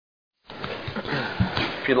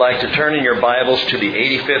If you'd like to turn in your Bibles to the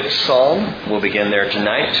 85th Psalm, we'll begin there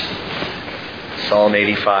tonight. Psalm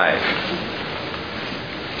 85.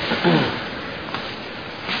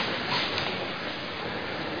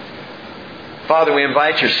 Father, we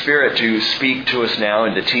invite your Spirit to speak to us now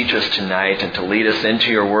and to teach us tonight and to lead us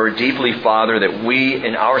into your Word deeply, Father, that we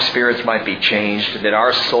and our spirits might be changed, that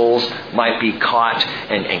our souls might be caught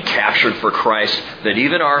and captured for Christ, that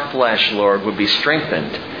even our flesh, Lord, would be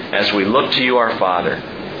strengthened as we look to you, our Father,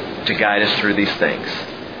 to guide us through these things.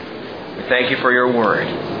 We thank you for your Word.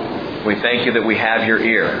 We thank you that we have your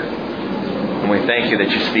ear. And we thank you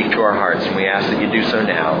that you speak to our hearts, and we ask that you do so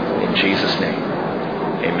now. In Jesus' name,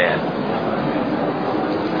 amen.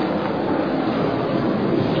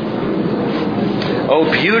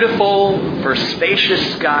 Oh, beautiful for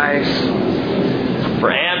spacious skies,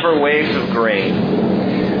 for amber waves of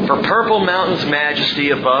grain, for purple mountains' majesty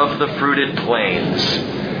above the fruited plains.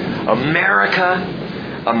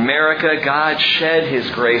 America, America, God shed His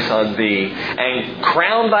grace on thee, and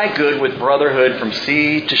crown thy good with brotherhood from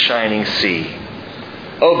sea to shining sea.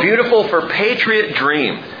 Oh, beautiful for patriot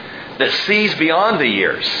dream that sees beyond the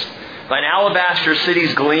years, thine alabaster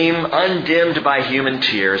cities gleam undimmed by human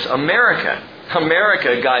tears. America,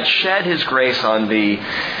 America, God shed His grace on thee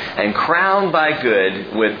and crowned thy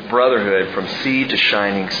good with brotherhood from sea to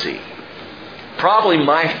shining sea. Probably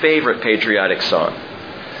my favorite patriotic song.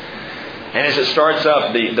 And as it starts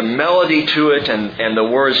up, the melody to it and the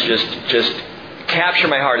words just capture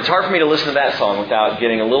my heart. It's hard for me to listen to that song without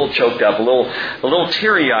getting a little choked up, a little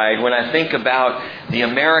teary-eyed when I think about the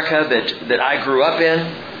America that I grew up in,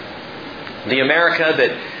 the America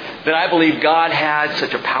that I believe God had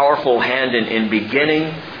such a powerful hand in beginning,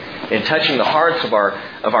 in touching the hearts of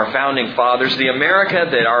our founding fathers. The America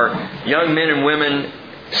that our young men and women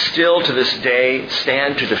still to this day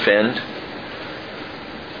stand to defend.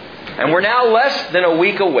 And we're now less than a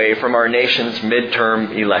week away from our nation's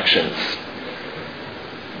midterm elections.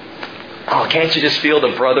 Oh, can't you just feel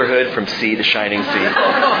the brotherhood from sea to shining sea?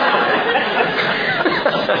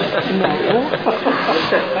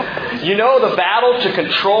 You know, the battle to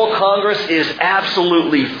control Congress is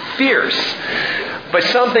absolutely fierce. But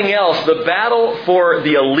something else, the battle for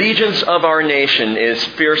the allegiance of our nation is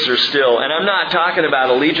fiercer still. And I'm not talking about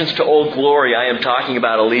allegiance to Old Glory. I am talking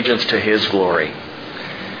about allegiance to His glory.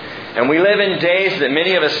 And we live in days that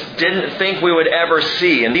many of us didn't think we would ever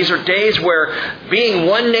see. And these are days where being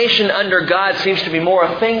one nation under God seems to be more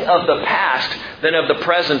a thing of the past than of the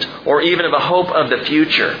present or even of a hope of the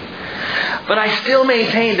future. But I still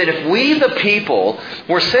maintain that if we, the people,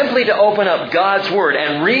 were simply to open up God's Word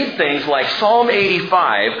and read things like Psalm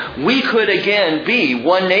 85, we could again be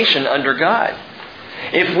one nation under God.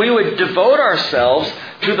 If we would devote ourselves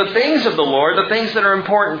to the things of the Lord, the things that are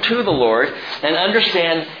important to the Lord, and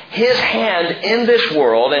understand His hand in this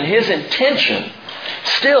world and His intention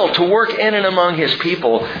still to work in and among His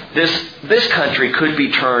people, this country could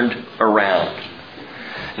be turned around.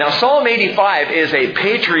 Now, Psalm 85 is a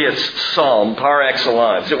patriot's psalm par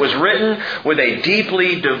excellence. It was written with a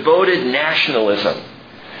deeply devoted nationalism.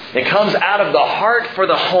 It comes out of the heart for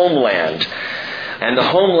the homeland, and the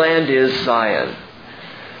homeland is Zion.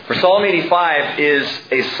 For Psalm 85 is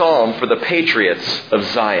a psalm for the patriots of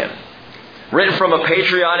Zion, written from a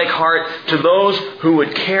patriotic heart to those who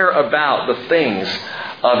would care about the things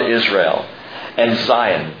of Israel and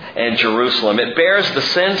Zion and Jerusalem. It bears the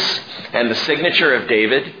sense and the signature of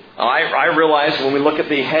David. I realize when we look at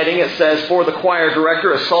the heading, it says, for the choir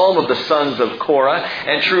director, a psalm of the sons of Korah.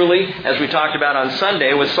 And truly, as we talked about on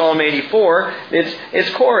Sunday with Psalm 84, it's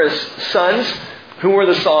Korah's sons who were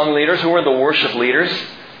the song leaders, who were the worship leaders,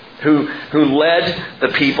 who led the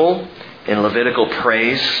people in Levitical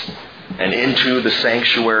praise and into the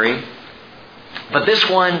sanctuary. But this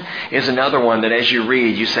one is another one that as you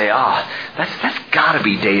read, you say, that's got to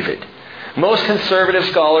be David. Most conservative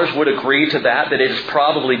scholars would agree to that it is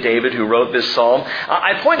probably David who wrote this psalm.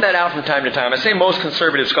 I point that out from time to time. I say most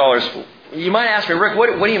conservative scholars. You might ask me, Rick,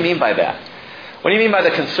 what do you mean by that? What do you mean by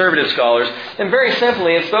the conservative scholars? And very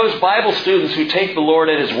simply, it's those Bible students who take the Lord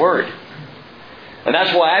at His word. And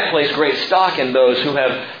that's why I place great stock in those who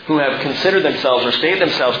have considered themselves or stated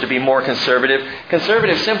themselves to be more conservative.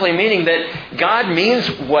 Conservative simply meaning that God means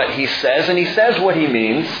what He says, and He says what He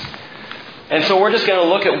means. And so we're just going to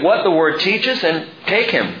look at what the Word teaches and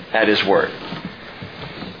take Him at His word.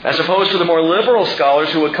 As opposed to the more liberal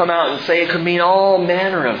scholars who would come out and say it could mean all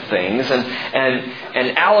manner of things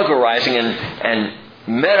and allegorizing and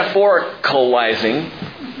metaphoricalizing.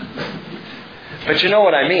 But you know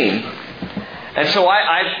what I mean. And so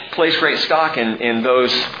I place great stock in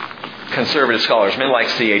those conservative scholars, men like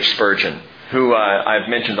C.H. Spurgeon, who I've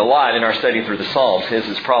mentioned a lot in our study through the Psalms. His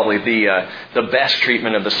is probably the best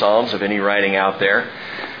treatment of the Psalms of any writing out there.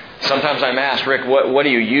 Sometimes I'm asked, Rick, what do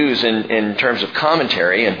you use in terms of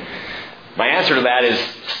commentary? And my answer to that is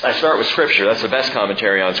I start with Scripture. That's the best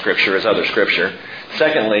commentary on Scripture is other Scripture.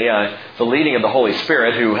 Secondly, the leading of the Holy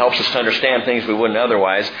Spirit, who helps us to understand things we wouldn't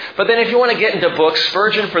otherwise. But then if you want to get into books,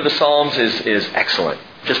 Spurgeon for the Psalms is excellent.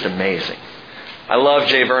 Just amazing. I love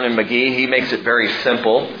J. Vernon McGee. He makes it very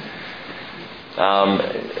simple.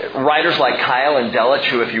 Writers like Kyle and Delitzsch,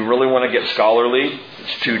 who if you really want to get scholarly,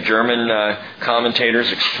 it's two German commentators,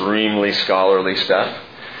 extremely scholarly stuff.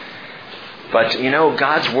 But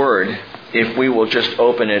God's Word, if we will just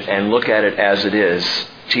open it and look at it as it is,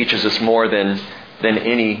 teaches us more than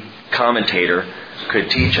any commentator could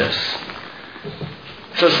teach us.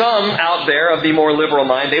 So some out there of the more liberal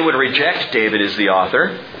mind, they would reject David as the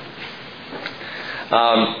author.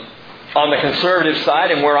 On the conservative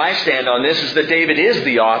side, and where I stand on this, is that David is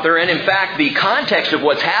the author. And in fact, the context of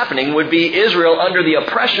what's happening would be Israel under the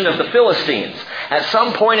oppression of the Philistines at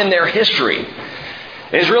some point in their history.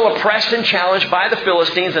 Israel oppressed and challenged by the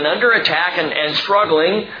Philistines and under attack and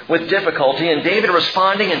struggling with difficulty. And David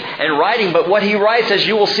responding and writing. But what he writes, as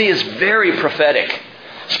you will see, is very prophetic,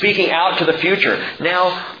 speaking out to the future.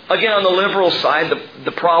 Now, again, on the liberal side,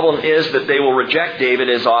 the problem is that they will reject David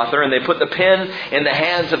as author, and they put the pen in the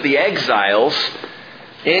hands of the exiles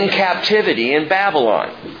in captivity in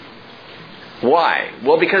Babylon. Why?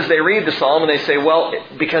 Well, because they read the psalm and they say, well,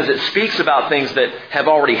 because it speaks about things that have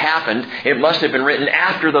already happened, it must have been written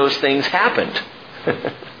after those things happened.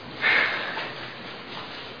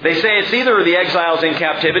 They say it's either the exiles in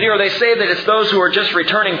captivity, or they say that it's those who are just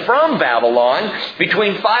returning from Babylon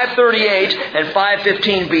between 538 and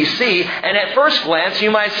 515 BC. And at first glance,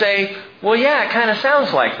 you might say, well, yeah, it kind of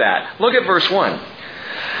sounds like that. Look at verse 1.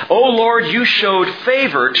 O Lord, you showed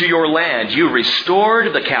favor to your land. You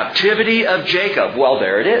restored the captivity of Jacob. Well,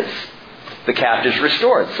 there it is. The captives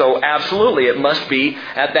restored. So absolutely, it must be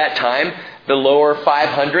at that time the lower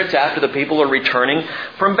 500s after the people are returning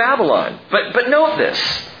from Babylon. But note this.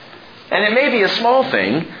 And it may be a small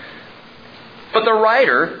thing, but the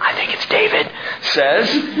writer, I think it's David,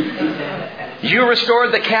 says, you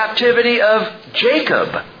restored the captivity of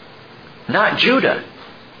Jacob, not Judah.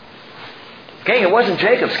 Okay, it wasn't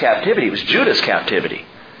Jacob's captivity, it was Judah's captivity.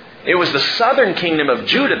 It was the southern kingdom of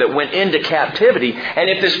Judah that went into captivity. And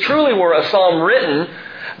if this truly were a psalm written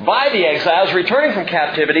by the exiles returning from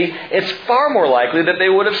captivity, it's far more likely that they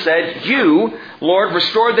would have said, you, Lord,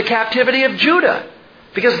 restored the captivity of Judah.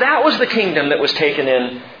 Because that was the kingdom that was taken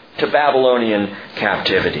in to Babylonian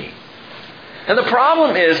captivity. And the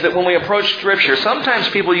problem is that when we approach Scripture, sometimes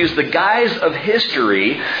people use the guise of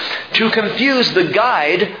history to confuse the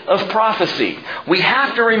guide of prophecy. We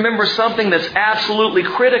have to remember something that's absolutely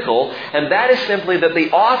critical, and that is simply that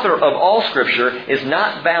the author of all Scripture is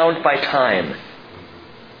not bound by time.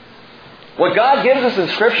 What God gives us in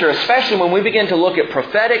Scripture, especially when we begin to look at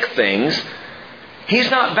prophetic things,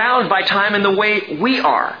 He's not bound by time in the way we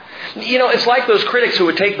are. It's like those critics who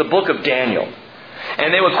would take the book of Daniel,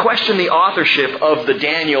 and they would question the authorship of the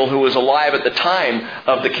Daniel who was alive at the time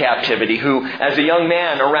of the captivity, who, as a young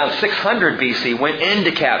man around 600 BC, went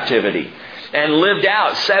into captivity and lived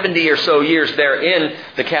out 70 or so years there in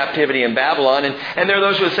the captivity in Babylon. And there are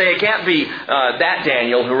those who would say it can't be that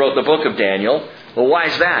Daniel who wrote the book of Daniel. Well, why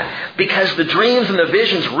is that? Because the dreams and the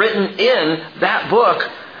visions written in that book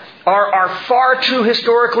are far too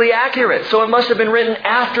historically accurate. So it must have been written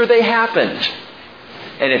after they happened.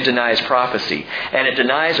 And it denies prophecy. And it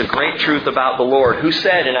denies a great truth about the Lord, who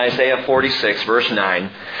said in Isaiah 46, verse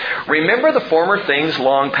 9, remember the former things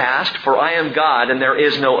long past, for I am God and there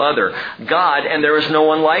is no other. God and there is no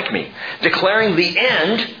one like me. Declaring the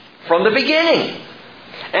end from the beginning.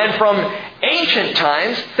 And from ancient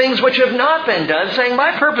times, things which have not been done, saying,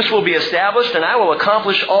 my purpose will be established and I will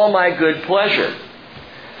accomplish all my good pleasure.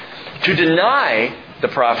 To deny the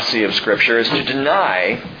prophecy of Scripture is to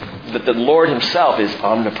deny that the Lord Himself is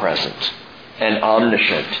omnipresent and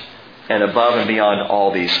omniscient and above and beyond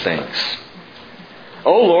all these things.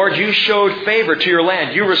 O Lord, you showed favor to your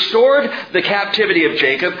land. You restored the captivity of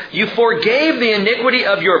Jacob. You forgave the iniquity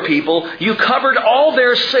of your people. You covered all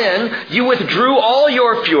their sin. You withdrew all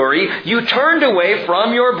your fury. You turned away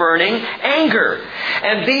from your burning anger.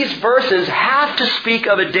 And these verses have to speak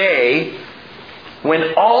of a day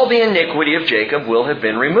when all the iniquity of Jacob will have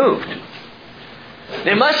been removed.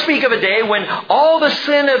 They must speak of a day when all the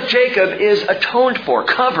sin of Jacob is atoned for,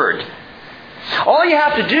 covered. All you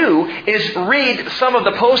have to do is read some of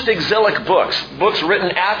the post-exilic books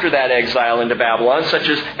written after that exile into Babylon, such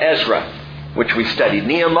as Ezra, which we studied,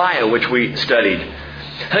 Nehemiah, which we studied,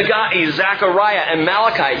 Haggai, Zechariah, and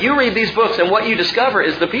Malachi. You read these books and what you discover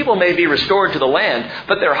is the people may be restored to the land,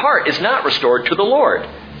 but their heart is not restored to the Lord.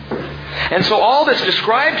 And so all that's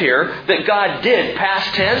described here that God did,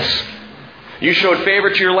 past tense, you showed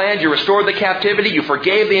favor to your land, you restored the captivity, you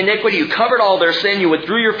forgave the iniquity, you covered all their sin, you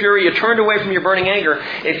withdrew your fury, you turned away from your burning anger.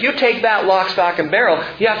 If you take that lock, stock, and barrel,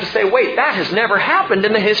 you have to say, wait, that has never happened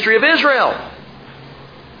in the history of Israel.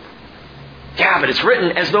 Yeah, but it's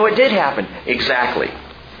written as though it did happen. Exactly.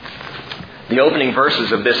 The opening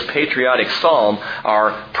verses of this patriotic psalm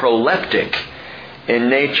are proleptic in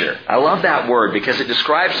nature. I love that word because it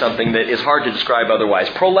describes something that is hard to describe otherwise.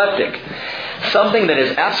 Proleptic. Something that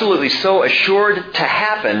is absolutely so assured to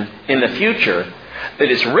happen in the future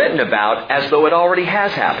that it's written about as though it already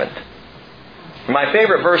has happened. My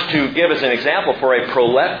favorite verse to give as an example for a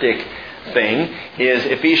proleptic thing is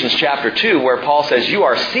Ephesians chapter 2, where Paul says, you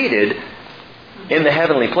are seated in the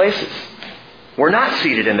heavenly places. We're not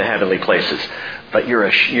seated in the heavenly places, but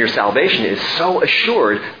your salvation is so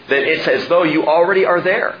assured that it's as though you already are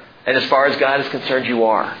there. And as far as God is concerned, you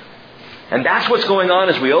are. And that's what's going on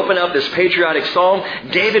as we open up this patriotic psalm.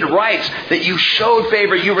 David writes that you showed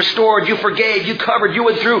favor, you restored, you forgave, you covered, you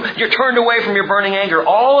withdrew, you turned away from your burning anger.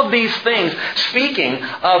 All of these things speaking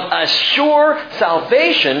of a sure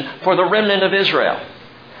salvation for the remnant of Israel.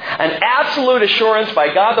 An absolute assurance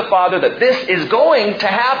by God the Father that this is going to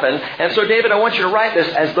happen. And so, David, I want you to write this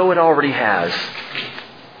as though it already has.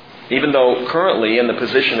 Even though currently in the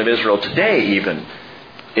position of Israel today even,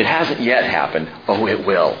 it hasn't yet happened. Oh, it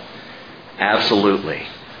will. Absolutely.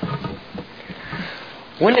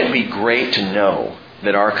 Wouldn't it be great to know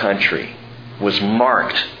that our country was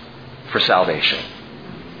marked for salvation?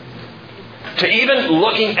 To even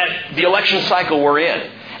looking at the election cycle we're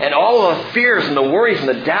in, and all of the fears and the worries and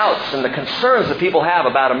the doubts and the concerns that people have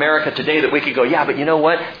about America today, that we could go, yeah, but you know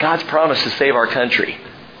what? God's promised to save our country.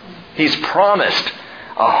 He's promised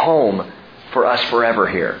a home for us forever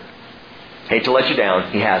here. Hate to let you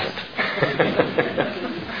down, He hasn't.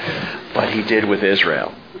 But He did with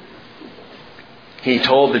Israel. He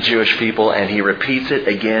told the Jewish people, and He repeats it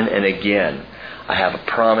again and again, I have a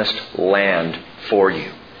promised land for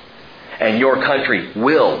you. And your country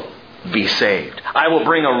will be saved. I will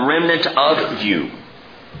bring a remnant of you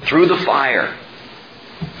through the fire.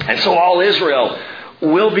 And so all Israel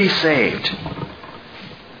will be saved.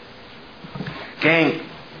 Gang,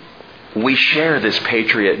 we share this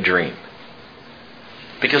patriot dream.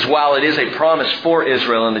 Because while it is a promise for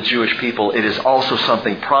Israel and the Jewish people, it is also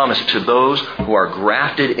something promised to those who are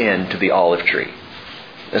grafted into the olive tree.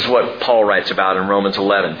 This is what Paul writes about in Romans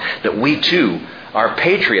 11, that we too are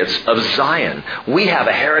patriots of Zion. We have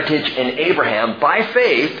a heritage in Abraham by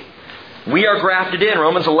faith. We are grafted in.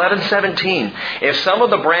 Romans 11:17. If some of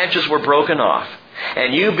the branches were broken off,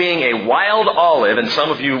 and you being a wild olive, and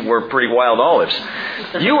some of you were pretty wild olives,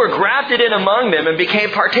 you were grafted in among them and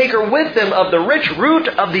became partaker with them of the rich root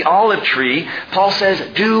of the olive tree, Paul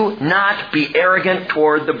says, do not be arrogant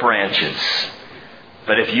toward the branches.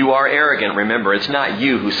 But if you are arrogant, remember, it's not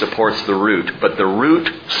you who supports the root, but the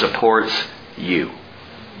root supports you.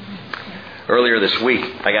 Earlier this week,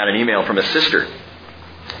 I got an email from a sister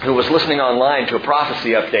who was listening online to a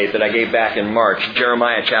prophecy update that I gave back in March,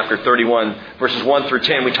 Jeremiah chapter 31, verses 1 through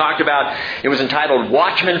 10. We talked about, it was entitled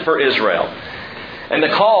Watchmen for Israel. And the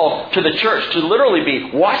call to the church to literally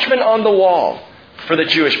be watchmen on the wall for the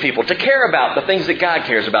Jewish people, to care about the things that God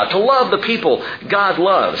cares about, to love the people God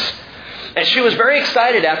loves. And she was very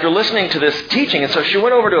excited after listening to this teaching. And so she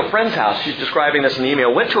went over to a friend's house. She's describing this in the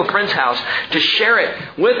email. Went to a friend's house to share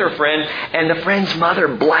it with her friend. And the friend's mother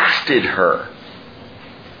blasted her.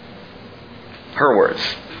 Her words.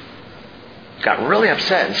 Got really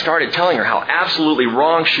upset and started telling her how absolutely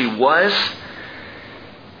wrong she was.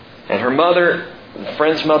 And her mother, the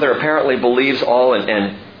friend's mother, apparently believes all.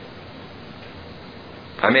 And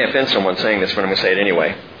I may offend someone saying this, but I'm going to say it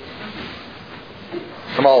anyway.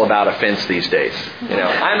 I'm all about offense these days. You know,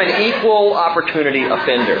 I'm an equal opportunity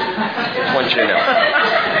offender. Just want you to know.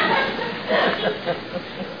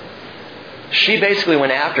 She basically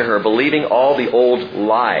went after her, believing all the old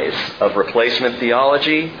lies of replacement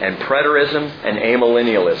theology and preterism and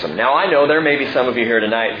amillennialism. Now, I know there may be some of you here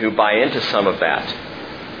tonight who buy into some of that.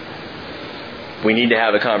 We need to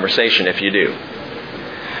have a conversation if you do.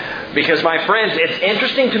 Because, my friends, it's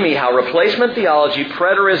interesting to me how replacement theology,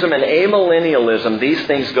 preterism, and amillennialism, these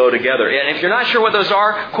things go together. And if you're not sure what those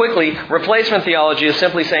are, quickly, replacement theology is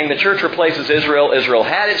simply saying the church replaces Israel. Israel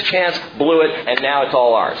had its chance, blew it, and now it's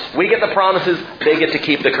all ours. We get the promises, they get to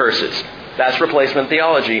keep the curses. That's replacement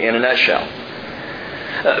theology in a nutshell.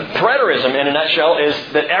 Preterism, in a nutshell, is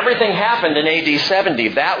that everything happened in AD 70.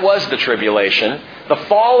 That was the tribulation. the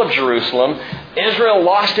fall of Jerusalem. Israel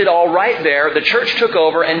lost it all right there. The church took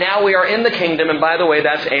over, and now we are in the kingdom. And by the way,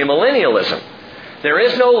 that's amillennialism. There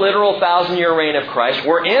is no literal 1,000-year reign of Christ.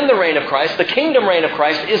 We're in the reign of Christ. The kingdom reign of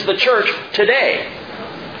Christ is the church today.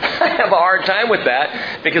 I have a hard time with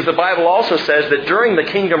that because the Bible also says that during the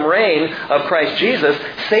kingdom reign of Christ Jesus,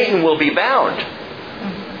 Satan will be bound.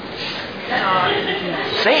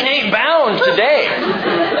 Satan ain't bound today.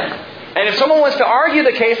 And if someone wants to argue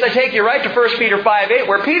the case, I take you right to 1 Peter 5:8,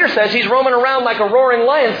 where Peter says he's roaming around like a roaring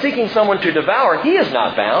lion seeking someone to devour. He is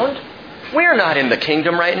not bound. We are not in the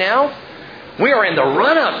kingdom right now. We are in the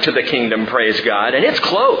run-up to the kingdom, praise God, and it's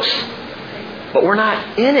close. But we're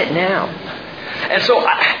not in it now. And so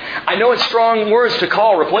I know it's strong words to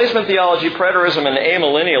call replacement theology, preterism, and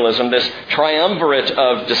amillennialism this triumvirate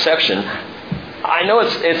of deception. I know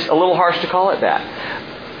it's a little harsh to call it that.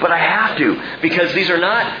 But I have to, because these are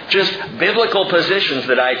not just biblical positions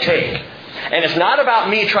that I take. And it's not about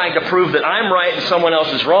me trying to prove that I'm right and someone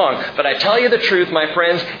else is wrong. But I tell you the truth, my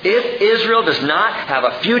friends, if Israel does not have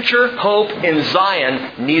a future hope in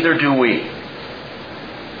Zion, neither do we.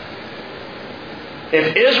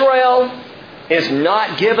 If Israel is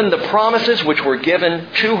not given the promises which were given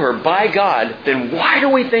to her by God, then why do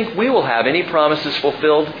we think we will have any promises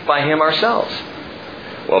fulfilled by Him ourselves?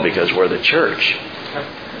 Well, because we're the church.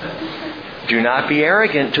 Do not be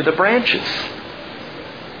arrogant to the branches.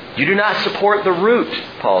 You do not support the root,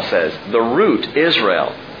 Paul says. The root,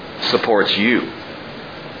 Israel, supports you.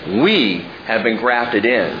 We have been grafted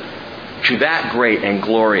in to that great and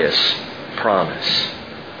glorious promise.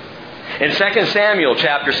 In 2 Samuel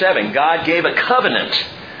chapter 7, God gave a covenant.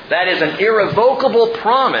 That is an irrevocable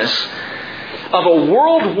promise of a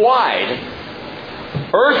worldwide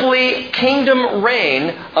earthly kingdom reign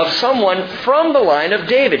of someone from the line of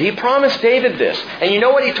David. He promised David this. And you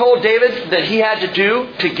know what He told David that he had to do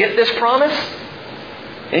to get this promise?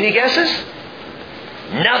 Any guesses?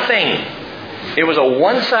 Nothing. It was a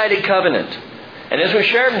one-sided covenant. And as we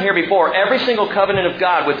shared in here before, every single covenant of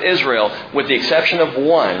God with Israel, with the exception of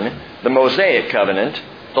one, the Mosaic covenant,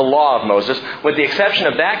 the law of Moses, with the exception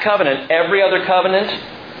of that covenant, every other covenant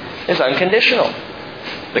is unconditional.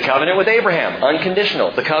 The covenant with Abraham,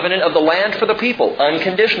 unconditional. The covenant of the land for the people,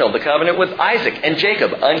 unconditional. The covenant with Isaac and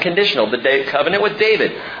Jacob, unconditional. The covenant with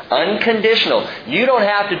David, unconditional. You don't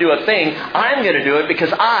have to do a thing. I'm going to do it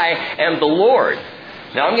because I am the Lord.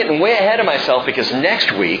 Now I'm getting way ahead of myself because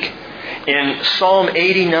next week in Psalm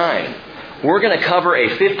 89, we're going to cover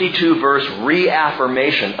a 52-verse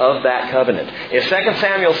reaffirmation of that covenant. If 2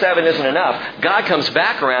 Samuel 7 isn't enough, God comes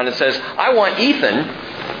back around and says, I want Ethan,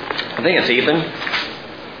 I think it's Ethan,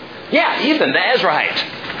 Ethan, the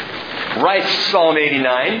Ezrahite, writes Psalm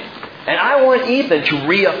 89, and I want Ethan to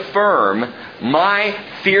reaffirm my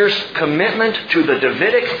fierce commitment to the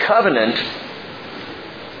Davidic covenant,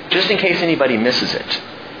 just in case anybody misses it.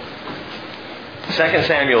 2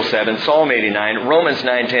 Samuel 7, Psalm 89, Romans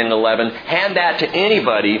 9, 10, and 11. Hand that to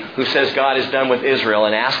anybody who says God is done with Israel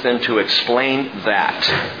and ask them to explain that.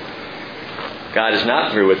 God is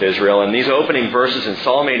not through with Israel. And these opening verses in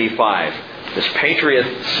Psalm 85, this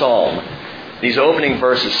patriot psalm, these opening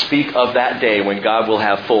verses speak of that day when God will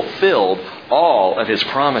have fulfilled all of His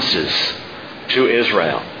promises to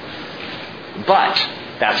Israel. But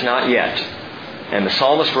that's not yet. And the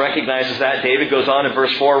psalmist recognizes that. David goes on in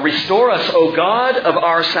verse 4, Restore us, O God of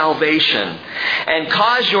our salvation, and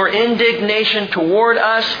cause your indignation toward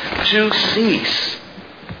us to cease.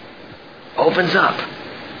 Opens up.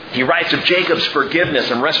 He writes of Jacob's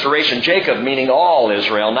forgiveness and restoration. Jacob meaning all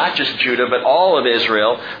Israel, not just Judah, but all of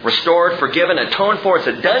Israel. Restored, forgiven, atoned for. It's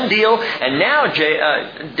a done deal. And now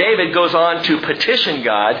David goes on to petition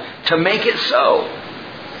God to make it so.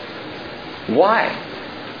 Why?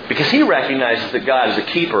 Because he recognizes that God is a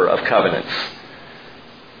keeper of covenants.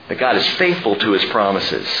 That God is faithful to His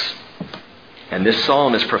promises. And this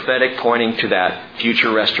psalm is prophetic, pointing to that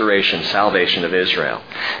future restoration, salvation of Israel.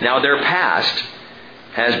 Now their past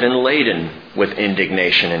has been laden with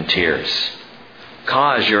indignation and tears.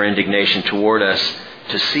 Cause your indignation toward us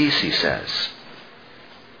to cease, he says.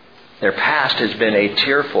 Their past has been a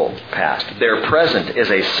tearful past. Their present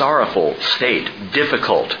is a sorrowful state,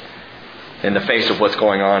 difficult in the face of what's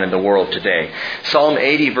going on in the world today. Psalm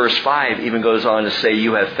 80 verse 5 even goes on to say,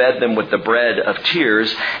 You have fed them with the bread of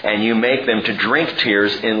tears, and you make them to drink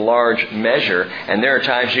tears in large measure. And there are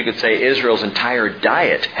times you could say Israel's entire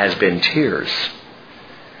diet has been tears.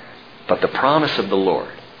 But the promise of the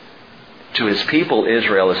Lord to His people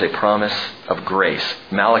Israel is a promise of grace.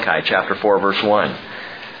 Malachi chapter 4 verse 1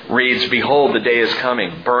 reads, Behold, the day is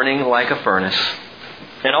coming, burning like a furnace,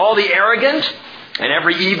 and all the arrogant and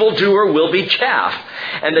every evildoer will be chaff.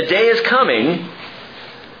 And the day is coming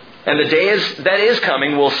And the day that is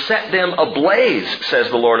coming will set them ablaze, says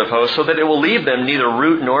the Lord of hosts, so that it will leave them neither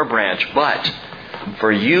root nor branch. But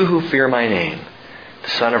for you who fear my name, the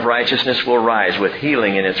Son of Righteousness will rise with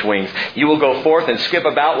healing in its wings. You will go forth and skip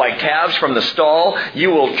about like calves from the stall. You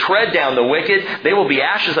will tread down the wicked. They will be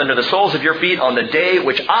ashes under the soles of your feet on the day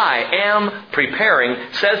which I am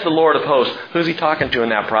preparing, says the Lord of hosts. Who's he talking to in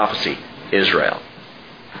that prophecy? Israel.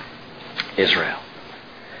 Israel.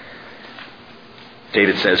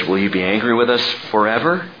 David says, will you be angry with us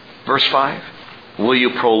forever? Verse 5. Will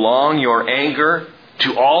you prolong your anger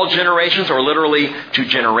to all generations, or literally to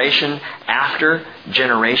generation after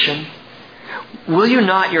generation? Will you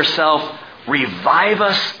not yourself revive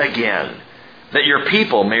us again, that your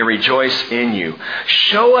people may rejoice in you?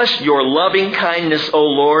 Show us your loving kindness, O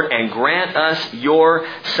Lord, and grant us your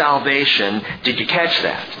salvation. Did you catch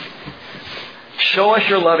that? Show us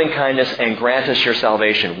your loving kindness and grant us your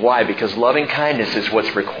salvation. Why? Because loving kindness is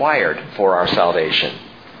what's required for our salvation.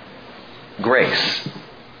 Grace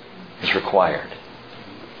is required.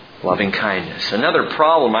 Loving kindness. Another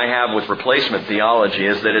problem I have with replacement theology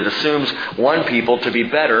is that it assumes one people to be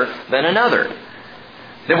better than another.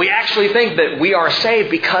 That we actually think that we are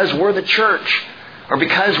saved because we're the church, or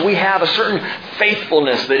because we have a certain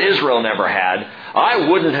faithfulness that Israel never had. I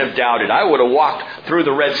wouldn't have doubted. I would have walked through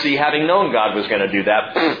the Red Sea having known God was going to do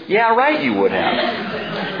that. Yeah, right, you would have.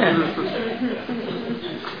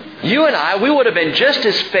 You and I, we would have been just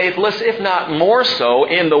as faithless, if not more so,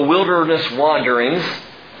 in the wilderness wanderings.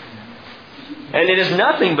 And it is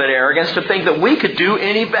nothing but arrogance to think that we could do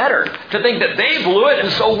any better. To think that they blew it and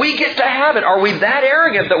so we get to have it. Are we that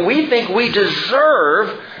arrogant that we think we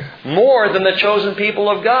deserve more than the chosen people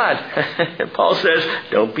of God? Paul says,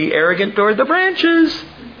 don't be arrogant toward the branches.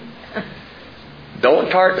 Don't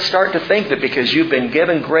start to think that because you've been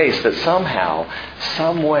given grace that somehow,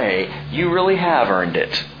 some way, you really have earned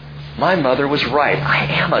it. My mother was right. I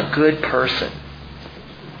am a good person.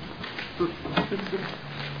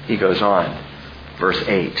 He goes on. Verse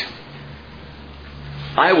 8.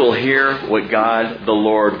 I will hear what God the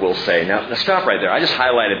Lord will say. Now stop right there. I just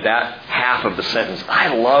highlighted that half of the sentence.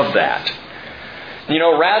 I love that. You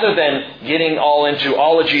know, rather than getting all into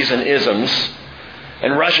ologies and isms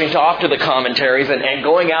and rushing off to the commentaries and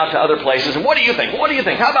going out to other places, and what do you think? What do you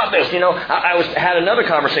think? How about this? You know, I had another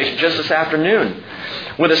conversation just this afternoon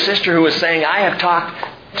with a sister who was saying, I have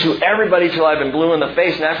talked to everybody till I've been blue in the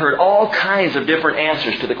face, and I've heard all kinds of different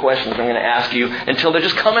answers to the questions I'm going to ask you until they're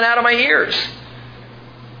just coming out of my ears.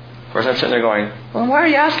 Of course, I'm sitting there going, well, why are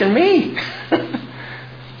you asking me?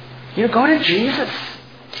 Go to Jesus.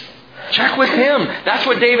 Check with Him. That's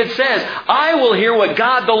what David says. I will hear what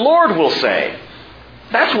God the Lord will say.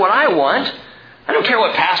 That's what I want. I don't care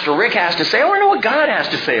what Pastor Rick has to say. I want to know what God has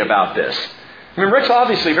to say about this. I mean, Rick's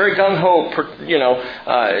obviously very gung-ho,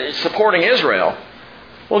 supporting Israel.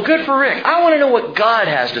 Well, good for Rick. I want to know what God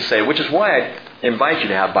has to say, which is why I invite you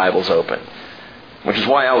to have Bibles open. Which is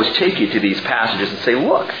why I always take you to these passages and say,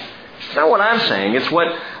 look, it's not what I'm saying. It's what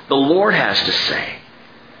the Lord has to say.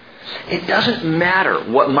 It doesn't matter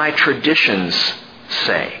what my traditions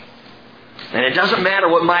say. And it doesn't matter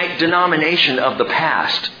what my denomination of the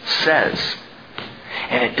past says.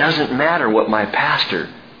 And it doesn't matter what my pastor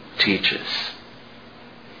teaches.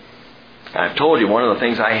 I've told you one of the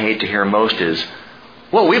things I hate to hear most is,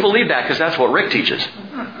 well, we believe that because that's what Rick teaches.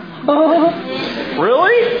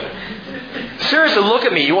 Really? Seriously, look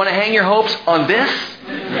at me. You want to hang your hopes on this?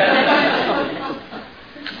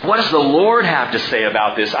 What does the Lord have to say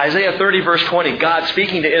about this? Isaiah 30 verse 20, God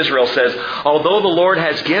speaking to Israel says, although the Lord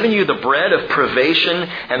has given you the bread of privation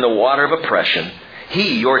and the water of oppression,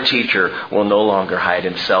 He, your teacher, will no longer hide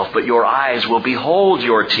Himself, but your eyes will behold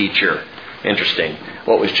your teacher. Interesting.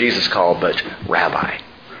 What was Jesus called but Rabbi?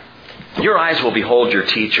 Your eyes will behold your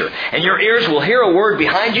teacher, and your ears will hear a word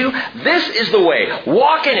behind you. This is the way.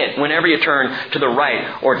 Walk in it whenever you turn to the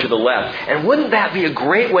right or to the left. And wouldn't that be a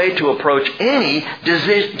great way to approach any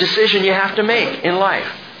decision you have to make in life?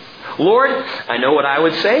 Lord, I know what I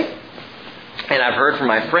would say, and I've heard from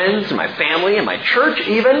my friends and my family and my church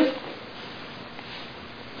even,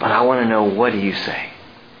 but I want to know, what do you say?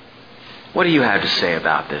 What do you have to say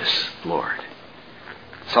about this, Lord?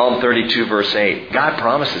 Psalm 32 verse 8. God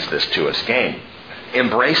promises this to us. Gang,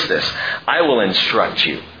 embrace this. I will instruct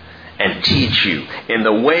you and teach you in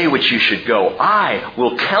the way which you should go. I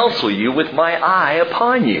will counsel you with my eye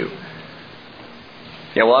upon you.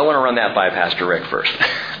 Yeah, well, I want to run that by Pastor Rick first.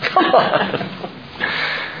 Come on.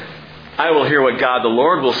 I will hear what God the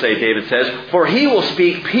Lord will say, David says, for He will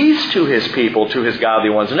speak peace to His people, to His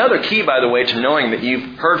godly ones. Another key, by the way, to knowing that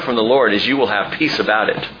you've heard from the Lord is you will have peace about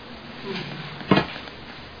it.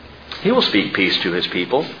 He will speak peace to His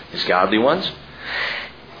people, His godly ones,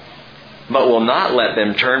 but will not let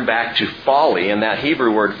them turn back to folly. And that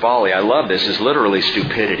Hebrew word folly, I love this, is literally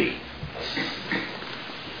stupidity.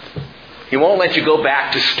 He won't let you go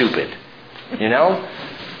back to stupid. You know?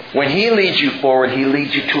 When He leads you forward, He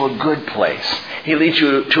leads you to a good place. He leads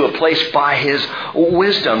you to a place by His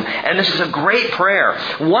wisdom. And this is a great prayer.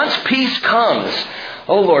 Once peace comes,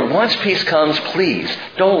 oh Lord, once peace comes, please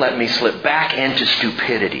don't let me slip back into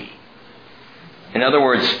stupidity. In other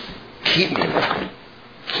words, keep me.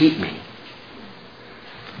 Keep me.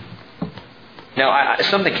 Now,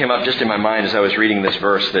 something came up just in my mind as I was reading this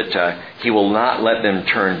verse, that He will not let them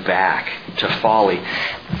turn back to folly.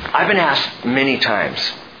 I've been asked many times,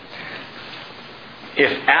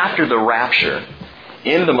 if after the rapture,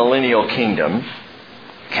 in the millennial kingdom,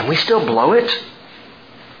 can we still blow it?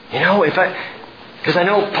 You know, because I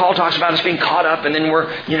know Paul talks about us being caught up, and then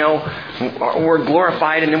we're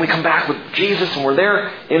glorified, and then we come back with Jesus, and we're there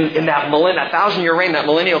in that 1,000-year reign, that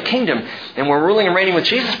millennial kingdom, and we're ruling and reigning with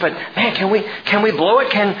Jesus. But man, can we blow it?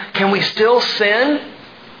 Can we still sin?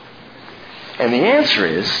 And the answer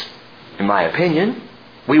is, in my opinion,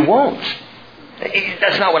 we won't.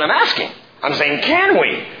 That's not what I'm asking. I'm saying, can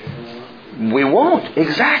we? We won't.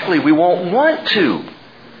 Exactly. We won't want to.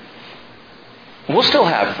 We'll still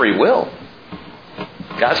have free will.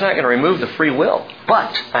 God's not going to remove the free will.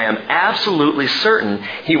 But I am absolutely certain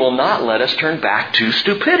He will not let us turn back to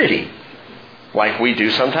stupidity, like we do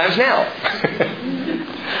sometimes now.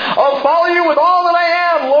 I'll follow you with all that I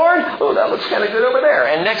am, Lord. Oh, that looks kind of good over there.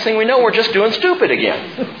 And next thing we know, we're just doing stupid again.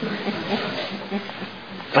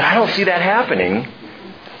 But I don't see that happening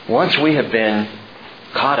once we have been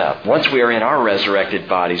caught up. Once we are in our resurrected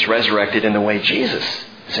bodies, resurrected in the way Jesus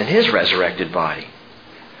is in His resurrected body.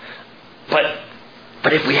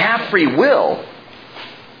 But if we have free will,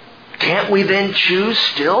 can't we then choose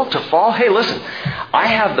still to fall? Hey, listen, I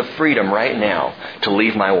have the freedom right now to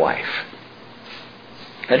leave my wife.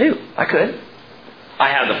 I do. I could. I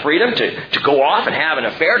have the freedom to go off and have an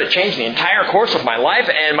affair, to change the entire course of my life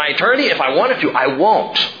and my eternity. If I wanted to, I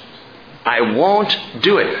won't. I won't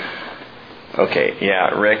do it. Okay, yeah,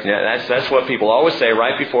 Rick, that's what people always say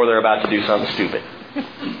right before they're about to do something stupid.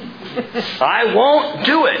 I won't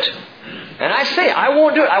do it. And I say, I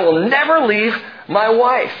won't do it. I will never leave my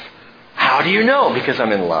wife. How do you know? Because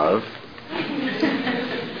I'm in love.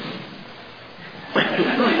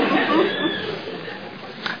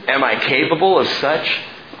 Am I capable of such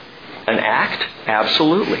an act?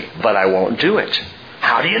 Absolutely. But I won't do it.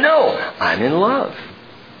 How do you know? I'm in love.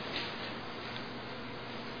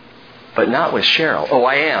 But not with Cheryl. Oh,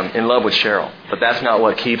 I am in love with Cheryl. But that's not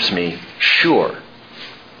what keeps me sure.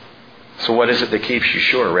 So what is it that keeps you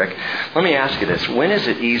sure, Rick? Let me ask you this. When is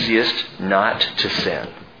it easiest not to sin?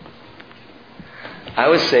 I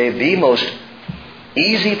would say the most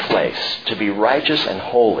easy place to be righteous and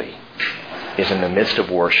holy is in the midst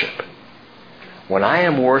of worship. When I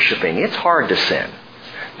am worshiping, it's hard to sin.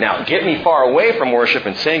 Now, get me far away from worship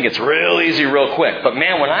and sin gets real easy real quick. But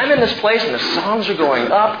man, when I'm in this place and the songs are going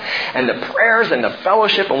up and the prayers and the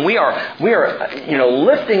fellowship and we are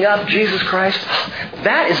lifting up Jesus Christ,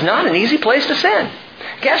 that is not an easy place to sin.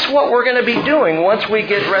 Guess what we're going to be doing once we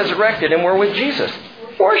get resurrected and we're with Jesus?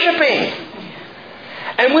 Worshiping.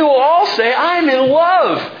 And we will all say, I'm in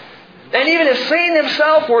love. And even if Satan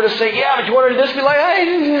himself were to say, yeah, but you wanted this, be like,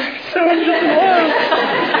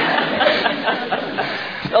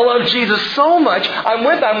 I love Jesus so much. I'm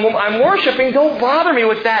worshiping. Don't bother me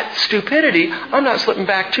with that stupidity. I'm not slipping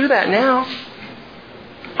back to that now.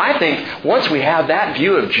 I think once we have that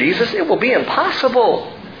view of Jesus, it will be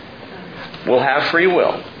impossible. We'll have free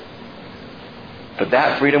will. But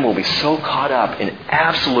that freedom will be so caught up in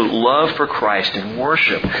absolute love for Christ and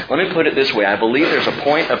worship. Let me put it this way. I believe there's a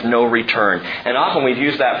point of no return. And often we've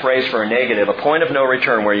used that phrase for a negative, a point of no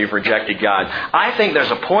return where you've rejected God. I think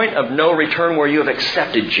there's a point of no return where you have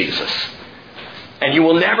accepted Jesus. And you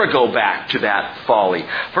will never go back to that folly.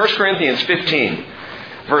 1 Corinthians 15,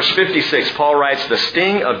 verse 56, Paul writes, the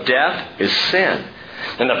sting of death is sin.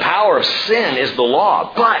 And the power of sin is the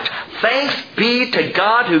law. But thanks be to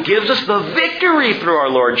God who gives us the victory through our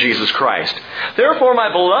Lord Jesus Christ. Therefore,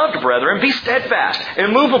 my beloved brethren, be steadfast,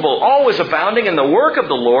 immovable, always abounding in the work of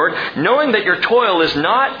the Lord, knowing that your toil is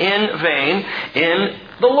not in vain in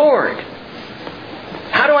the Lord.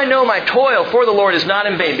 How do I know my toil for the Lord is not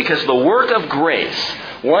in vain? Because the work of grace,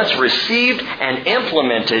 once received and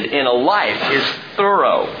implemented in a life, is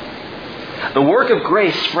thorough. The work of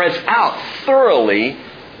grace spreads out thoroughly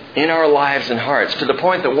in our lives and hearts to the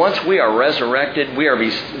point that once we are resurrected, we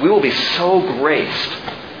will be so graced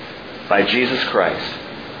by Jesus Christ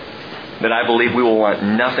that I believe we will want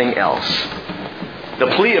nothing else.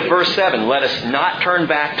 The plea of verse 7, let us not turn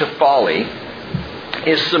back to folly,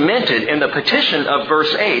 is cemented in the petition of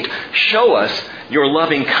verse 8, show us your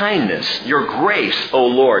loving kindness, your grace, O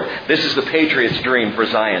Lord. This is the patriot's dream for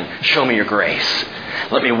Zion. Show me your grace.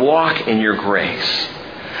 Let me walk in your grace.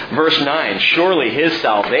 Verse 9, surely his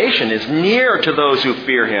salvation is near to those who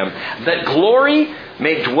fear him, that glory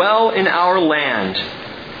may dwell in our land.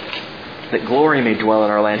 That glory may dwell in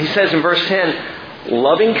our land. He says in verse 10,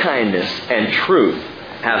 loving kindness and truth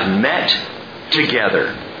have met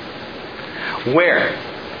together. Where?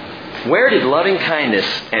 Where did loving kindness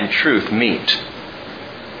and truth meet?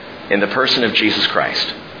 In the person of Jesus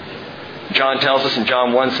Christ. John tells us in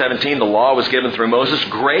John 1:17, the law was given through Moses.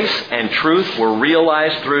 Grace and truth were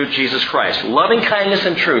realized through Jesus Christ. Loving kindness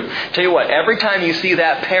and truth. Tell you what, every time you see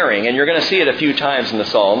that pairing, and you're going to see it a few times in the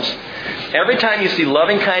Psalms, every time you see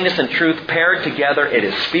loving kindness and truth paired together, it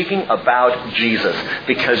is speaking about Jesus.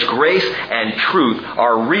 Because grace and truth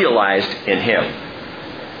are realized in Him.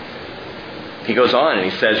 He goes on and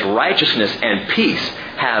he says, righteousness and peace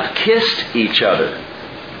have kissed each other.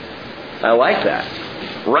 I like that.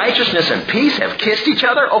 Righteousness and peace have kissed each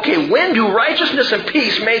other? Okay, when do righteousness and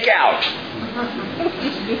peace make out?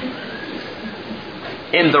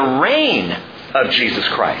 In the reign of Jesus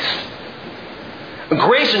Christ.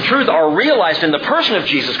 Grace and truth are realized in the person of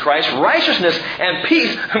Jesus Christ. Righteousness and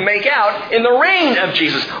peace make out in the reign of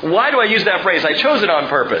Jesus. Why do I use that phrase? I chose it on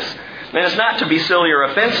purpose. And it's not to be silly or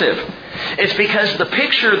offensive. It's because the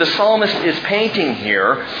picture the psalmist is painting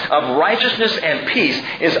here of righteousness and peace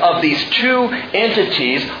is of these two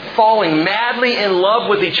entities falling madly in love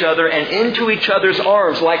with each other and into each other's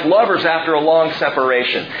arms like lovers after a long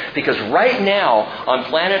separation. Because right now on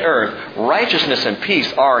planet Earth, righteousness and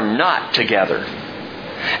peace are not together.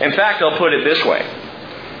 In fact, I'll put it this way.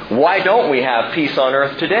 Why don't we have peace on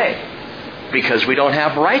earth today? Because we don't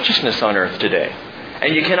have righteousness on earth today.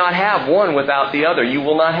 And you cannot have one without the other. You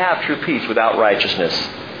will not have true peace without righteousness.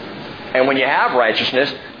 And when you have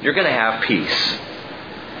righteousness, you're going to have peace.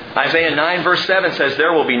 Isaiah 9 verse 7 says,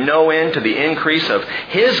 there will be no end to the increase of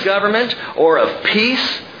His government or of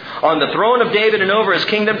peace on the throne of David and over His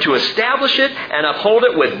kingdom, to establish it and uphold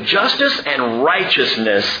it with justice and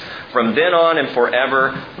righteousness from then on and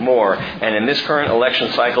forevermore. And in this current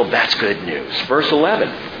election cycle, that's good news. Verse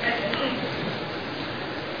 11.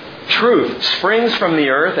 Truth springs from the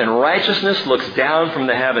earth and righteousness looks down from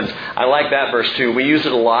the heavens. I like that verse too. We use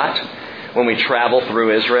it a lot when we travel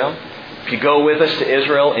through Israel. If you go with us to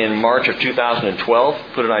Israel in March of 2012,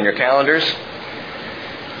 put it on your calendars.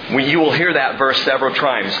 You will hear that verse several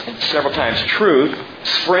times. Truth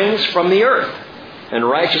springs from the earth and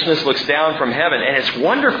righteousness looks down from heaven. And it's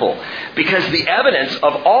wonderful because the evidence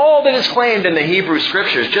of all that is claimed in the Hebrew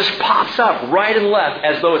Scriptures just pops up right and left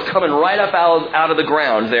as though it's coming right up out of the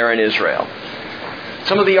ground there in Israel.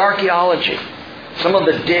 Some of the archaeology, some of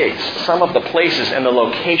the digs, some of the places and the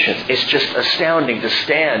locations. It's just astounding to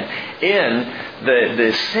stand in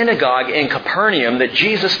the synagogue in Capernaum that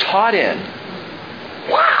Jesus taught in.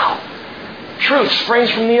 Wow! Truth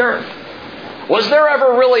springs from the earth. Was there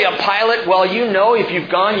ever really a Pilate? Well, you know, if you've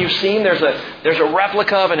gone, you've seen there's a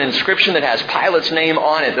replica of an inscription that has Pilate's name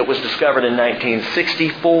on it that was discovered in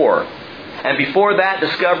 1964. And before that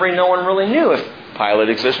discovery, no one really knew if Pilate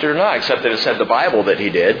existed or not, except that it said the Bible that he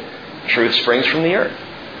did. Truth springs from the earth.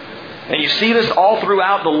 And you see this all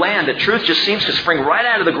throughout the land, that truth just seems to spring right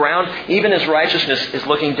out of the ground, even as righteousness is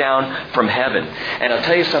looking down from heaven. And I'll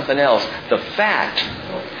tell you something else. The fact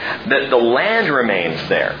that the land remains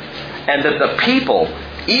there, and that the people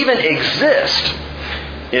even exist,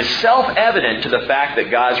 is self-evident to the fact that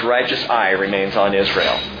God's righteous eye remains on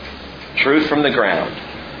Israel. Truth from the ground,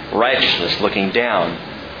 righteousness looking down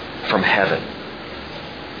from heaven.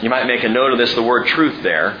 You might make a note of this. The word truth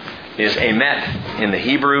there is emet in the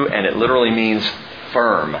Hebrew, and it literally means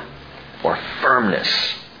firm or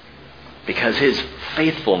firmness, because His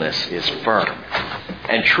faithfulness is firm.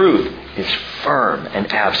 And truth is firm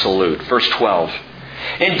and absolute. Verse 12.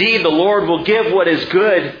 Indeed, the Lord will give what is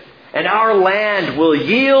good, and our land will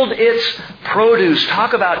yield its produce.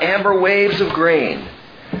 Talk about amber waves of grain.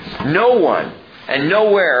 No one and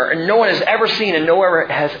nowhere, and no one has ever seen and nowhere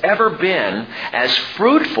has ever been as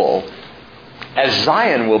fruitful as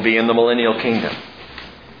Zion will be in the millennial kingdom.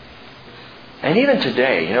 And even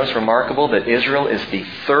today, you know, it's remarkable that Israel is the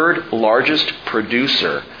third largest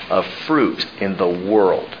producer of fruit in the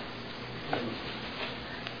world.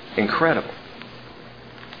 Incredible.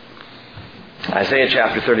 Isaiah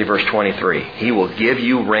chapter 30, verse 23. He will give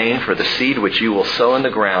you rain for the seed which you will sow in the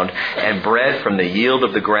ground, and bread from the yield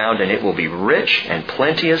of the ground, and it will be rich and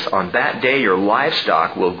plenteous. On that day your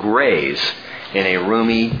livestock will graze in a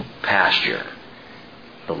roomy pasture.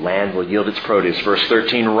 The land will yield its produce. Verse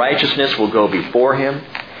 13, righteousness will go before him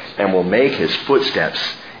and will make his footsteps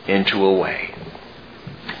into a way.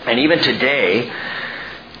 And even today,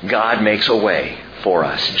 God makes a way for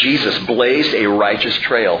us. Jesus blazed a righteous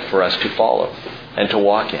trail for us to follow and to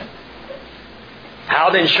walk in.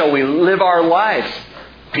 How then shall we live our lives?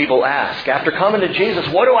 People ask. After coming to Jesus,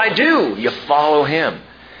 what do I do? You follow him.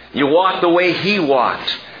 You walk the way he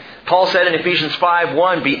walked. Paul said in Ephesians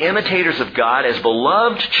 5:1, be imitators of God as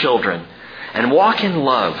beloved children and walk in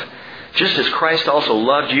love, just as Christ also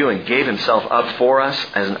loved you and gave himself up for us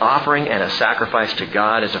as an offering and a sacrifice to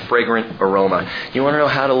God as a fragrant aroma. You want to know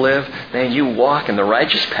how to live? Man, you walk in the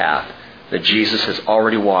righteous path that Jesus has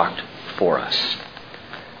already walked for us.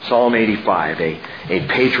 Psalm 85, a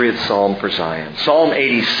patriot psalm for Zion. Psalm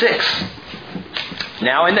 86,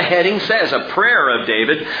 now in the heading says a prayer of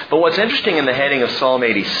David, but what's interesting in the heading of Psalm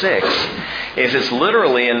 86 is it's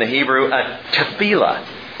literally in the Hebrew a tefillah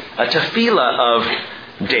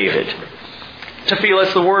of David. Tefillah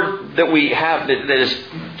is the word that we have that is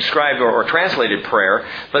described or translated prayer,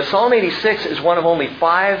 but Psalm 86 is one of only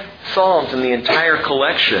 5 psalms in the entire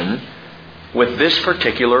collection with this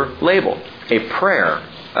particular label, a prayer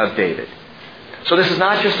of David. So this is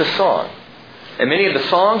not just a song. And many of the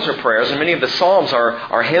songs are prayers, and many of the psalms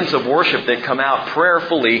are hymns of worship that come out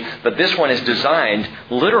prayerfully, but this one is designed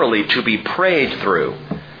literally to be prayed through.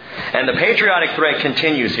 And the patriotic thread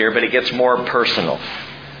continues here, but it gets more personal,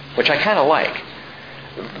 which I kind of like.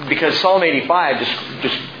 Because Psalm 85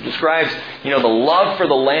 describes, the love for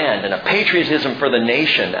the land and a patriotism for the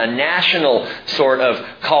nation, a national sort of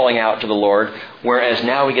calling out to the Lord, whereas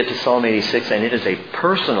now we get to Psalm 86 and it is a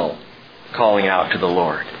personal calling out to the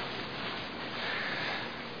Lord.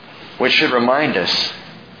 Which should remind us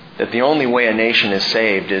that the only way a nation is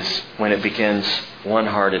saved is when it begins one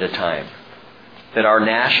heart at a time. That our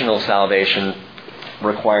national salvation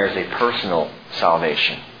requires a personal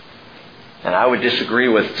salvation. And I would disagree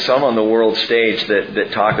with some on the world stage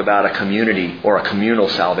that talk about a community or a communal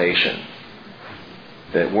salvation.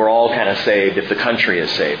 That we're all kind of saved if the country is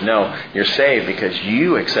saved. No, you're saved because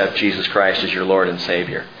you accept Jesus Christ as your Lord and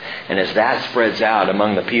Savior. And as that spreads out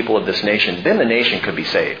among the people of this nation, then the nation could be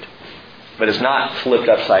saved. But it's not flipped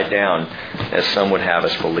upside down as some would have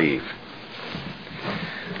us believe.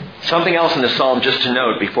 Something else in the psalm just to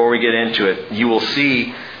note before we get into it. You will see,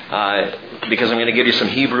 because I'm going to give you some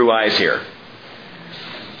Hebrew eyes here.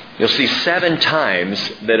 You'll see 7 times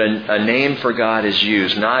that a name for God is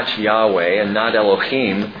used. Not Yahweh and not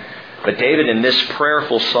Elohim. But David in this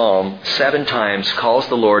prayerful psalm 7 times calls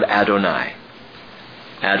the Lord Adonai.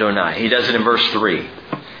 Adonai. He does it in verse 3.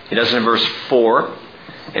 He does it in verse 4.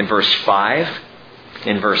 In verse 5.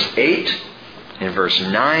 In verse 8. In verse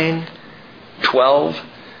 9. 12.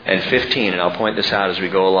 And 15, and I'll point this out as we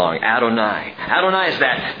go along. Adonai. Adonai is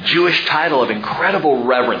that Jewish title of incredible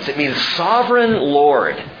reverence. It means sovereign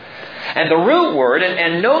Lord. And the root word,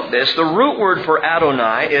 and note this, the root word for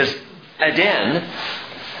Adonai is Aden.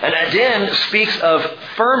 And Aden speaks of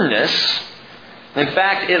firmness. In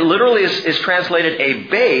fact, it literally is translated a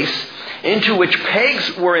base into which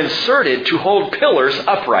pegs were inserted to hold pillars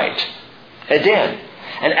upright. Aden.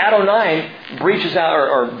 And Adonai branches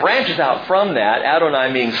out from that.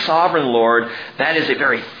 Adonai meaning sovereign Lord. That is a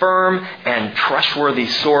very firm and trustworthy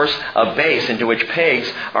source, a base into which pegs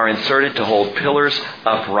are inserted to hold pillars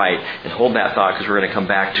upright. And hold that thought because we're going to come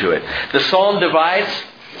back to it. The psalm divides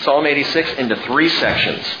Psalm 86 into 3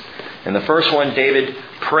 sections. In the first one, David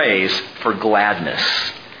prays for gladness.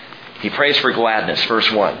 He prays for gladness.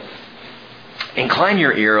 Verse 1. Incline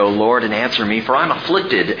your ear, O Lord, and answer me, for I'm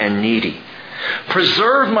afflicted and needy.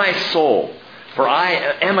 Preserve my soul, for I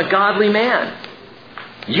am a godly man.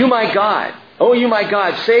 You, my God. Oh, you, my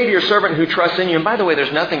God, save your servant who trusts in you. And by the way,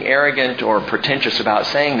 there's nothing arrogant or pretentious about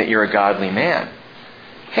saying that you're a godly man.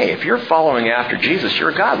 Hey, if you're following after Jesus,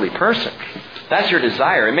 you're a godly person. That's your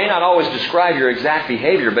desire. It may not always describe your exact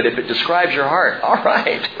behavior, but if it describes your heart, all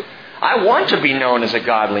right. I want to be known as a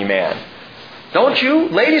godly man. Don't you?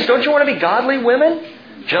 Ladies, don't you want to be godly women?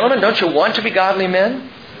 Gentlemen, don't you want to be godly men?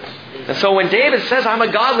 And so when David says, I'm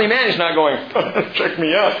a godly man, he's not going, check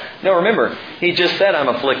me out. No, remember, he just said, I'm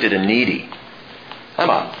afflicted and needy. I'm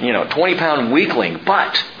a, 20-pound weakling,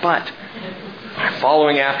 but, I'm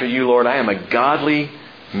following after you, Lord. I am a godly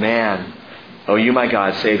man. Oh, you, my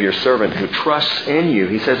God, save your servant who trusts in you.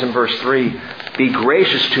 He says in verse 3, be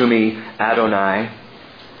gracious to me, Adonai,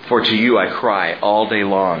 for to you I cry all day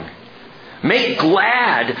long. Make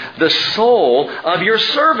glad the soul of your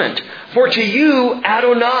servant. For to you,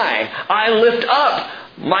 Adonai, I lift up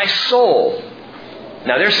my soul.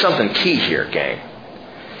 Now there's something key here, gang.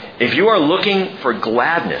 If you are looking for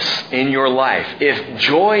gladness in your life, if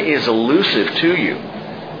joy is elusive to you,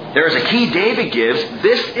 there is a key David gives.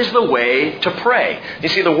 This is the way to pray. You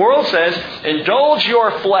see, the world says, indulge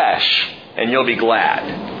your flesh and you'll be glad.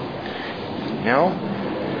 You know?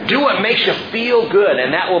 Do what makes you feel good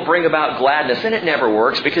and that will bring about gladness. And it never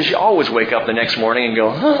works because you always wake up the next morning and go,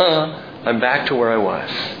 I'm back to where I was.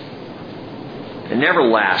 It never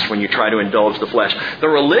lasts when you try to indulge the flesh. The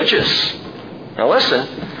religious, now listen,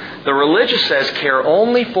 the religious says care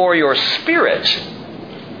only for your spirit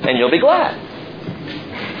and you'll be glad.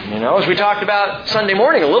 You know, as we talked about Sunday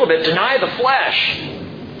morning a little bit, deny the flesh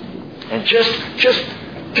and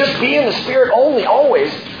just be in the spirit only,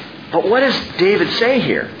 always. But what does David say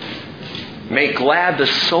here? Make glad the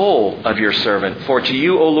soul of your servant. For to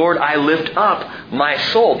you, O Lord, I lift up my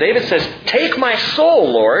soul. David says, take my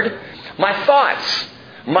soul, Lord, my thoughts,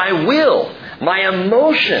 my will, my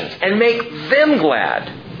emotions, and make them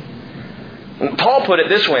glad. Paul put it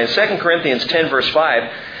this way in 2 Corinthians 10 verse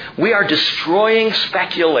 5, we are destroying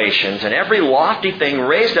speculations and every lofty thing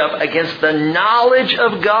raised up against the knowledge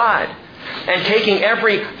of God and taking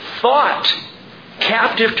every thought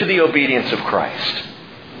captive to the obedience of Christ.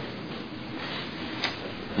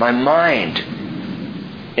 My mind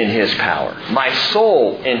in His power, my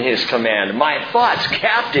soul in His command, my thoughts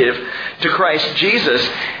captive to Christ Jesus.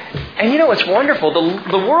 And you know, it's wonderful.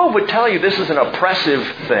 The world would tell you this is an oppressive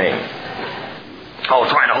thing. Oh,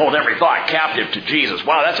 trying to hold every thought captive to Jesus.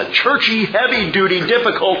 Wow, that's a churchy, heavy-duty,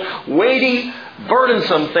 difficult, weighty,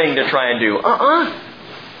 burdensome thing to try and do.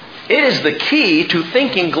 It is the key to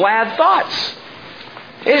thinking glad thoughts.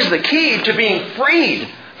 It is the key to being freed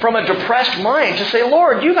from a depressed mind to say,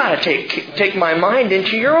 Lord, you got to take my mind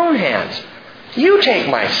into your own hands. You take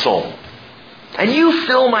my soul. And you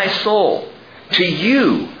fill my soul. To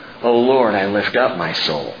you, O Lord, I lift up my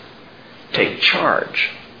soul. Take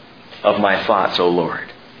charge of my thoughts, O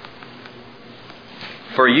Lord.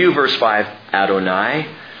 For you, verse 5, Adonai,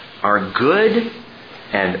 are good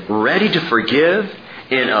and ready to forgive,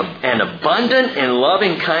 and abundant in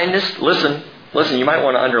loving kindness. Listen, you might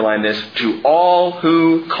want to underline this. To all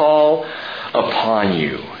who call upon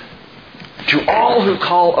you. To all who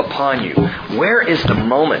call upon you. Where is the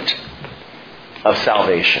moment of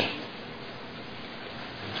salvation?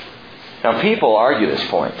 Now, people argue this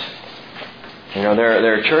point. You know,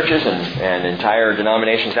 there are churches and entire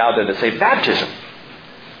denominations out there that say baptism.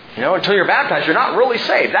 You know, until you're baptized, you're not really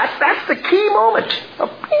saved. That's the key moment.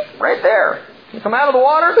 Right there. You come out of the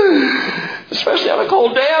water, especially on a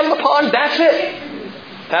cold day out of the pond, that's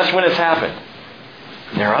it. That's when it's happened.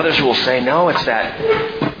 And there are others who will say, no, it's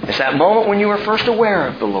that moment when you were first aware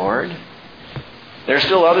of the Lord. There are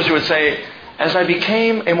still others who would say, as I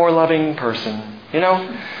became a more loving person. You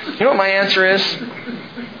know what my answer is?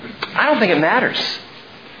 I don't think it matters.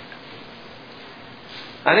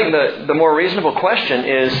 I think the more reasonable question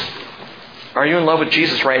is, are you in love with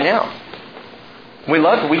Jesus right now? We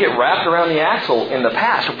get wrapped around the axle in the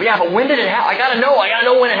past. Yeah, but when did it happen? I got to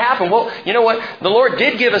know when it happened. Well, you know what? The Lord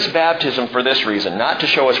did give us baptism for this reason. Not to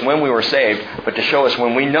show us when we were saved, but to show us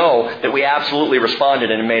when we know that we absolutely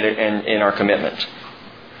responded and made it in our commitment.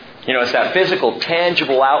 You know, it's that physical,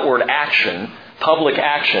 tangible, outward action, public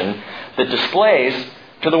action, that displays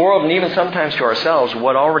to the world and even sometimes to ourselves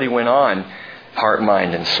what already went on, heart,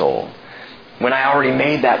 mind, and soul. When I already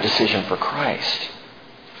made that decision for Christ.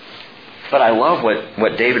 But I love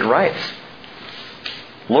what David writes.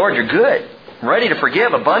 Lord, you're good, ready to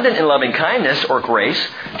forgive, abundant in loving kindness or grace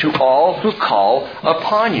to all who call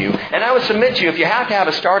upon you. And I would submit to you, if you have to have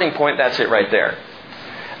a starting point, that's it right there.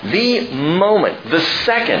 The moment, the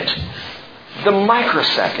second, the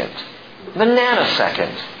microsecond, the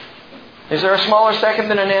nanosecond. Is there a smaller second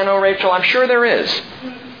than a nano, Rachel? I'm sure there is.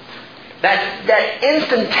 That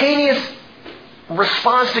instantaneous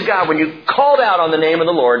response to God when you called out on the name of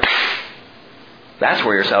the Lord, that's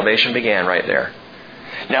where your salvation began right there.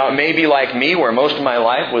 Now, it may be like me, where most of my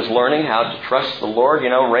life was learning how to trust the Lord,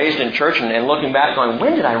 raised in church and looking back going,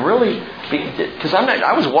 when did I really be... Because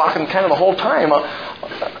I was walking kind of the whole time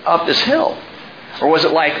up this hill. Or was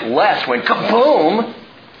it like Les, when kaboom,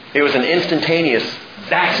 it was an instantaneous,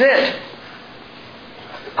 that's it.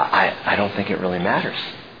 I don't think it really matters.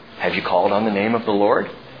 Have you called on the name of the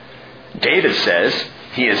Lord? David says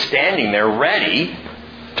he is standing there ready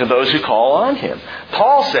to to those who call on Him.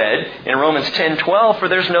 Paul said in Romans 10:12, "For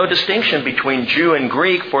there's no distinction between Jew and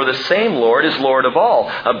Greek, for the same Lord is Lord of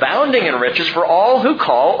all, abounding in riches for all who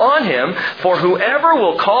call on Him. For whoever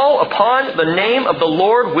will call upon the name of the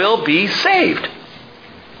Lord will be saved."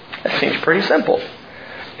 That seems pretty simple.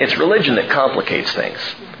 It's religion that complicates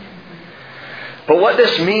things. But what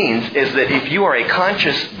this means is that if you are a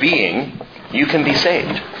conscious being, you can be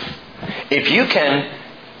saved. If you can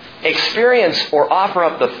experience or offer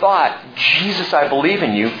up the thought, "Jesus, I believe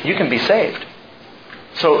in you," you can be saved.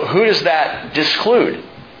 So who does that disclude?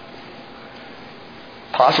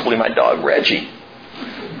 Possibly my dog Reggie.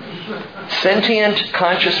 Sentient,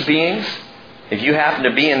 conscious beings, if you happen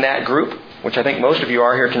to be in that group, which I think most of you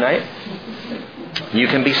are here tonight, you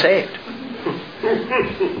can be saved.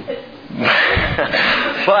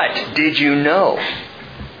 But did you know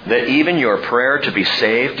that even your prayer to be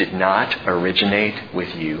saved did not originate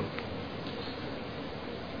with you?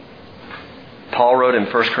 Paul wrote in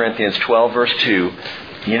 1 Corinthians 12, verse 2,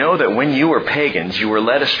 "You know that when you were pagans, you were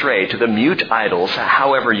led astray to the mute idols,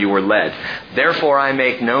 however you were led. Therefore I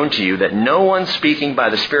make known to you that no one speaking by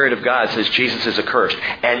the Spirit of God says Jesus is accursed.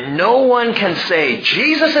 And no one can say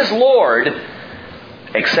Jesus is Lord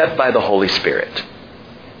except by the Holy Spirit."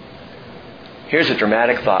 Here's a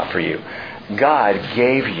dramatic thought for you. God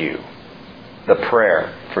gave you the prayer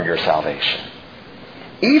for your salvation.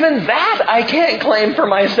 Even that I can't claim for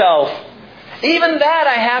myself. Even that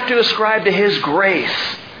I have to ascribe to His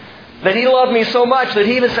grace. That He loved me so much that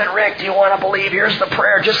He even said, "Rick, do you want to believe? Here's the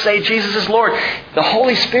prayer. Just say Jesus is Lord." The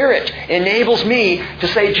Holy Spirit enables me to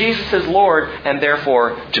say Jesus is Lord and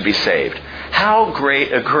therefore to be saved. How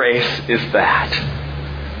great a grace is that?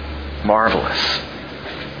 Marvelous.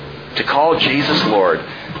 To call Jesus Lord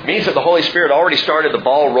means that the Holy Spirit already started the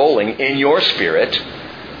ball rolling in your spirit,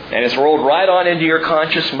 and it's rolled right on into your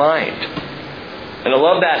conscious mind. And I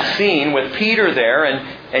love that scene with Peter there,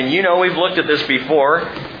 and you know we've looked at this before.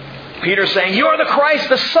 Peter saying, "You are the Christ,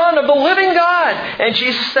 the Son of the living God." And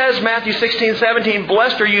Jesus says, Matthew 16:17,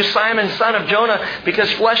 "Blessed are you, Simon, son of Jonah, because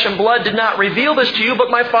flesh and blood did not reveal this to you, but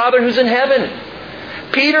my Father who's in heaven."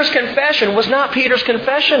 Peter's confession was not Peter's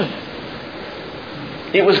confession.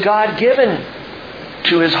 It was God-given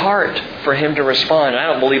to his heart for him to respond. I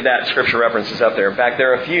don't believe that scripture reference is up there. In fact,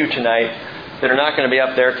 there are a few tonight that are not going to be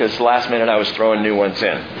up there because last minute I was throwing new ones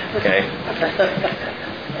in. Okay?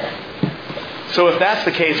 So if that's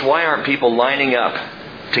the case, why aren't people lining up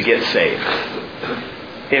to get saved?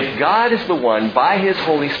 If God is the one, by His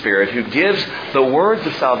Holy Spirit, who gives the words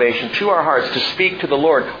of salvation to our hearts to speak to the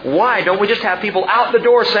Lord, why don't we just have people out the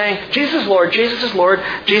door saying, "Jesus is Lord, Jesus is Lord,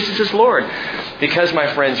 Jesus is Lord"? Because, my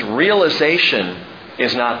friends, realization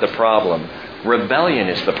is not the problem. Rebellion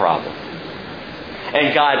is the problem.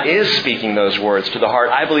 And God is speaking those words to the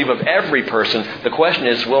heart, I believe, of every person. The question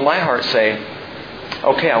is, will my heart say,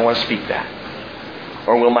 "Okay, I want to speak that"?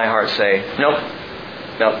 Or will my heart say, "Nope,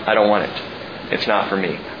 I don't want it. It's not for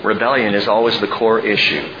me"? Rebellion is always the core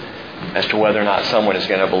issue as to whether or not someone is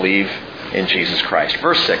going to believe in Jesus Christ.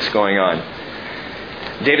 Verse 6 going on.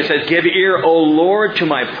 David says, "Give ear, O Lord, to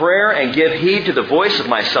my prayer, and give heed to the voice of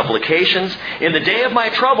my supplications. In the day of my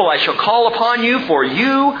trouble I shall call upon you, for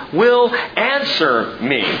you will answer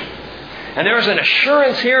me." And there is an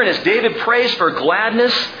assurance here, and as David prays for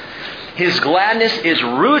gladness, his gladness is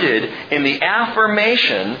rooted in the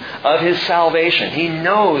affirmation of his salvation. He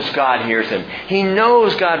knows God hears him. He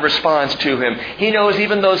knows God responds to him. He knows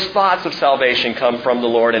even those thoughts of salvation come from the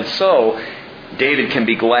Lord. And so, David can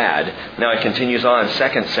be glad. Now it continues on,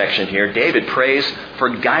 second section here. David prays for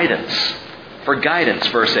guidance. For guidance,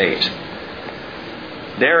 verse 8.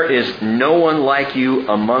 "There is no one like you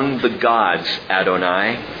among the gods,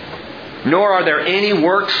 Adonai, nor are there any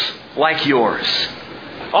works like yours.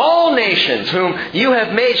 All nations whom you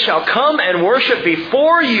have made shall come and worship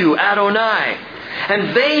before you, Adonai,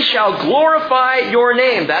 and they shall glorify your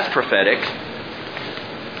name." That's prophetic.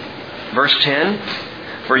 Verse 10,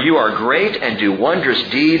 "For you are great and do wondrous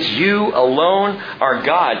deeds. You alone are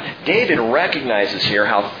God." David recognizes here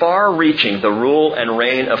how far-reaching the rule and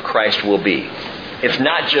reign of Christ will be. It's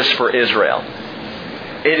not just for Israel.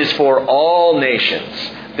 It is for all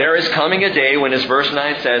nations. There is coming a day when, as verse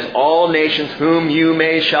 9 says, all nations whom you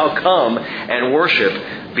made shall come and worship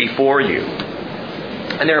before you.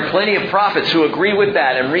 And there are plenty of prophets who agree with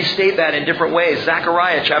that and restate that in different ways.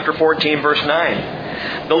 Zechariah chapter 14, verse 9.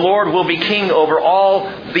 "The Lord will be king over all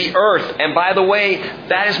the earth." And by the way,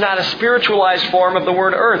 that is not a spiritualized form of the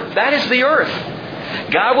word earth. That is the earth.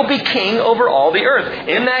 God will be king over all the earth.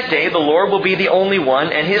 In that day, the Lord will be the only one,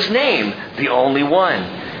 and His name the only one.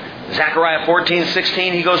 Zechariah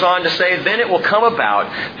 14:16, he goes on to say, "Then it will come about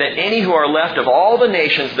that any who are left of all the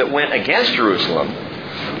nations that went against Jerusalem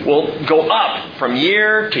will go up from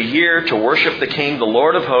year to year to worship the King, the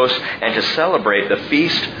Lord of hosts, and to celebrate the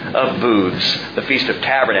Feast of Booths," the Feast of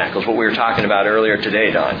Tabernacles, what we were talking about earlier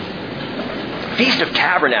today, Don. Feast of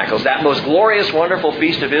Tabernacles, that most glorious, wonderful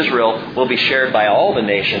feast of Israel, will be shared by all the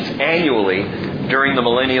nations annually during the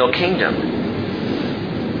millennial kingdom.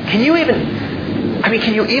 Can you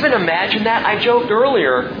even imagine that? I joked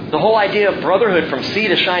earlier, the whole idea of brotherhood from sea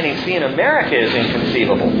to shining sea in America is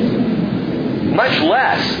inconceivable. Much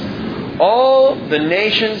less all the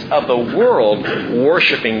nations of the world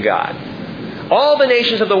worshiping God. All the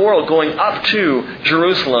nations of the world going up to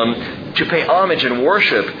Jerusalem to pay homage and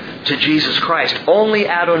worship to Jesus Christ. Only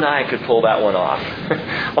Adonai could pull that one off.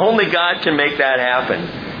 Only God can make that happen.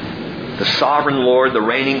 The sovereign Lord, the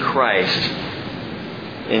reigning Christ,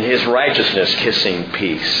 in His righteousness kissing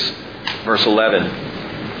peace. Verse 11.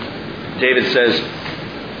 David says,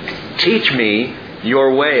 "Teach me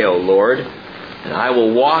your way, O Lord, and I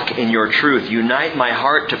will walk in your truth. Unite my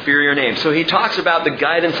heart to fear your name." So he talks about the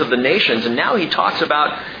guidance of the nations, and now he talks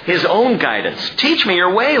about his own guidance. Teach me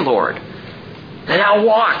your way, Lord, and I'll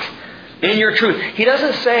walk in your truth. He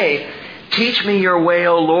doesn't say, "Teach me your way,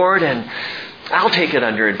 O Lord, and I'll take it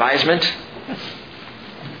under advisement.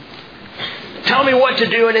 Tell me what to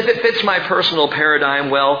do, and if it fits my personal paradigm,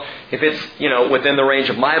 well, if it's, within the range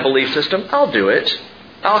of my belief system, I'll do it.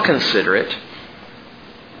 I'll consider it."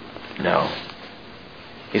 No.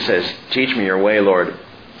 He says, "Teach me your way, Lord.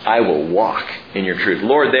 I will walk in your truth."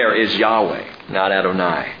 Lord there is Yahweh, not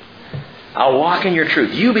Adonai. I'll walk in your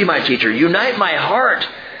truth. You be my teacher. Unite my heart,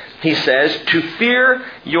 he says, to fear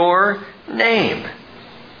your name.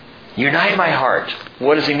 Unite my heart.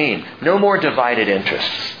 What does he mean? No more divided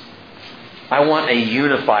interests. I want a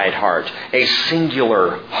unified heart, a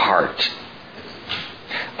singular heart.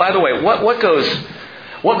 By the way, what goes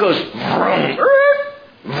vroom,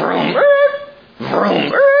 vroom,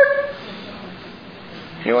 vroom?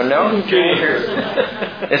 You want to know?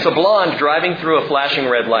 It's a blonde driving through a flashing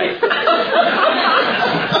red light.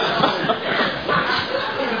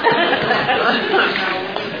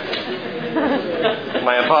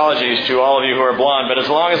 My apologies to all of you who are blonde, but as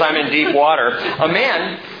long as I'm in deep water, a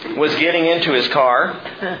man was getting into his car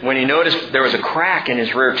when he noticed there was a crack in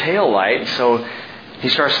his rear tail light. So he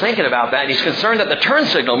starts thinking about that, and he's concerned that the turn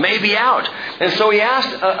signal may be out. And so he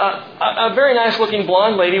asked a very nice-looking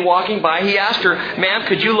blonde lady walking by, he asked her, "Ma'am,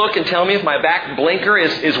 could you look and tell me if my back blinker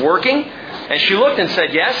is working?" And she looked and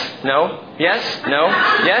said, "Yes, no, yes, no,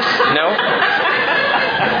 yes, no."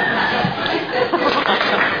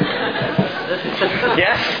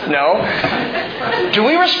 Yes, no. Do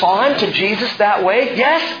we respond to Jesus that way?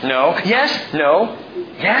 Yes, no, yes, no,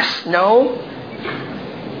 yes, no.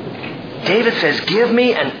 David says, "Give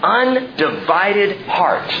me an undivided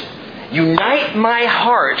heart. Unite my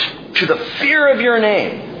heart to the fear of your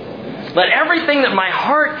name. Let everything that my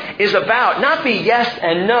heart is about not be yes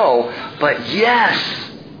and no, but yes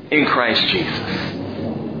in Christ Jesus."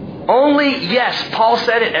 Only yes. Paul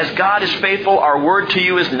said it, "As God is faithful, our word to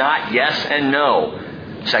you is not yes and no."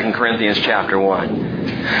 2 Corinthians chapter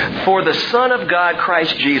 1. "For the Son of God,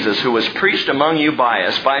 Christ Jesus, who was preached among you by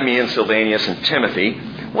us, by me and Silvanus and Timothy,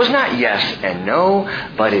 was not yes and no,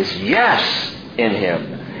 but is yes in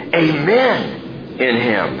Him. Amen in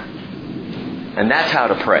Him." And that's how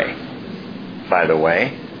to pray. By the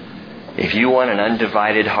way, if you want an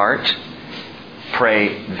undivided heart,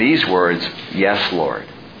 pray these words, "Yes, Lord.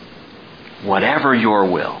 Whatever your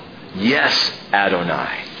will. Yes,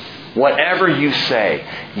 Adonai. Whatever you say.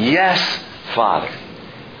 Yes, Father.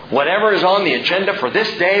 Whatever is on the agenda for this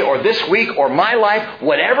day or this week or my life,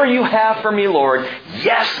 whatever you have for me, Lord,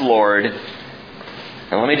 yes, Lord."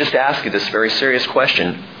 And let me just ask you this very serious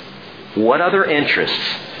question. What other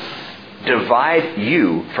interests divide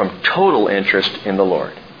you from total interest in the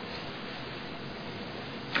Lord?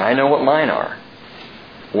 I know what mine are.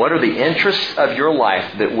 What are the interests of your life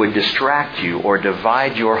that would distract you or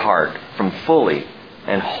divide your heart from fully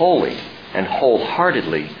and wholly and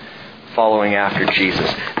wholeheartedly following after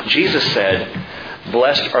Jesus? Jesus said,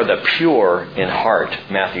 "Blessed are the pure in heart,"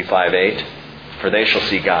 Matthew 5:8, "for they shall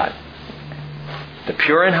see God." The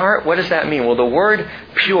pure in heart, what does that mean? Well, the word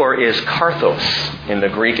pure is karthos in the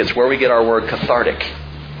Greek. It's where we get our word cathartic.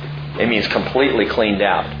 It means completely cleaned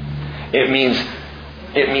out. It means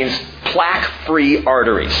plaque-free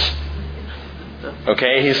arteries.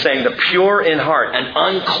 Okay? He's saying the pure in heart, an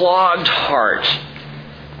unclogged heart,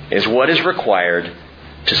 is what is required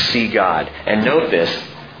to see God. And note this,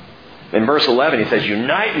 In verse 11, he says,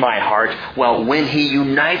 unite my heart. Well, when he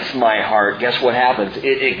unites my heart, guess what happens?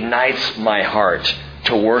 It ignites my heart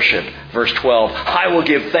to worship. Verse 12, I will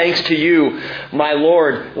give thanks to you, my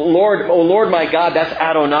Lord. Lord, O Lord my God, that's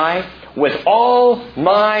Adonai, with all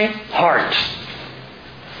my heart.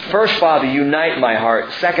 First, Father, unite my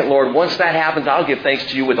heart. Second, Lord, once that happens, I'll give thanks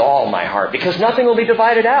to you with all my heart, because nothing will be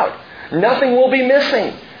divided out. Nothing will be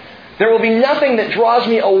missing. There will be nothing that draws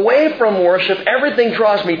me away from worship. Everything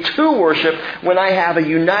draws me to worship when I have a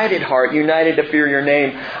united heart, united to fear your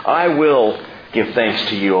name. I will give thanks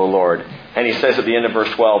to you, O Lord. And he says at the end of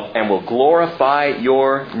verse 12, and will glorify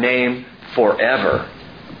your name forever.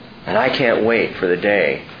 And I can't wait for the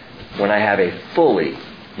day when I have a fully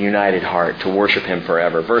united heart to worship him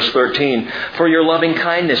forever. Verse 13, for your loving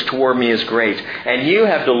kindness toward me is great, and you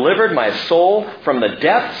have delivered my soul from the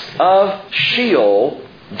depths of Sheol,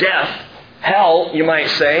 death, hell, you might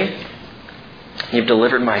say. You've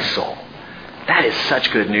delivered my soul. That is such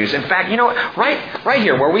good news. In fact, you know what? Right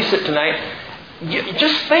here where we sit tonight,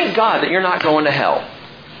 just thank God that you're not going to hell.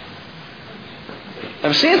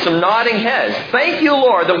 I'm seeing some nodding heads. Thank you,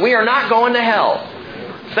 Lord, that we are not going to hell.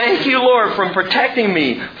 Thank you, Lord, for protecting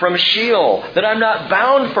me from Sheol, that I'm not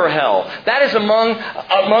bound for hell. That is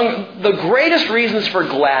among the greatest reasons for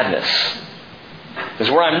gladness, is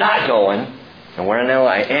where I'm not going and where I know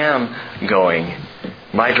I am going.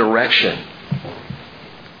 My direction.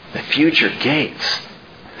 The future gates.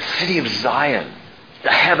 The city of Zion.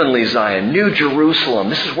 The heavenly Zion. New Jerusalem.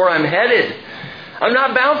 This is where I'm headed. I'm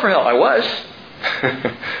not bound for hell. I was.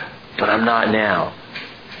 But I'm not now.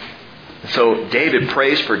 So David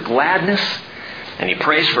prays for gladness, and he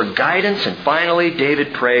prays for guidance, and finally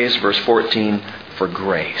David prays, verse 14, for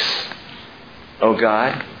grace. O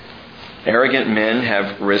God, arrogant men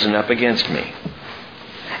have risen up against me,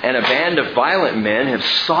 and a band of violent men have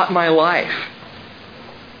sought my life,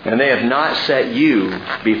 and they have not set you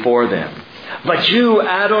before them. But you,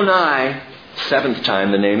 Adonai, seventh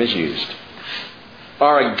time the name is used,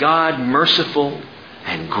 are a God merciful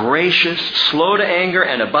and gracious, slow to anger,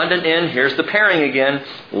 and abundant in, here's the pairing again,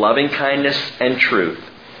 loving kindness and truth.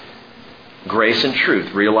 Grace and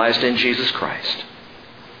truth realized in Jesus Christ.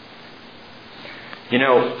 You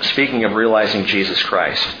know, speaking of realizing Jesus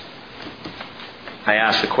Christ, I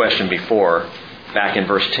asked the question before, back in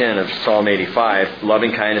verse 10 of Psalm 85,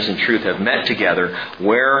 loving kindness and truth have met together.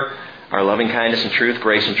 Where are loving kindness and truth,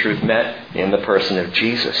 grace and truth met? In the person of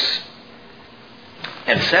Jesus.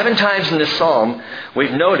 And 7 times in this psalm,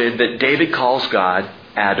 we've noted that David calls God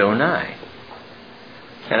Adonai.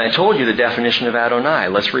 And I told you the definition of Adonai.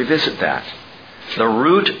 Let's revisit that. The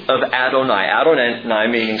root of Adonai. Adonai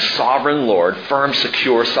meaning sovereign Lord, firm,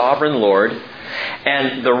 secure, sovereign Lord.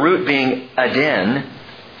 And the root being Aden.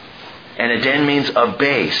 And Aden means a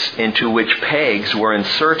base into which pegs were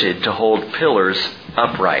inserted to hold pillars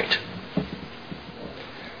upright.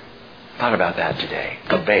 Thought about that today.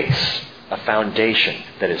 A base. A foundation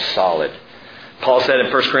that is solid. Paul said in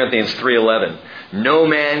 1 Corinthians 3:11, no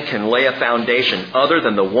man can lay a foundation other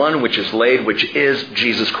than the one which is laid, which is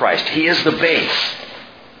Jesus Christ. He is the base.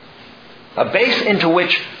 A base into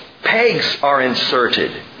which pegs are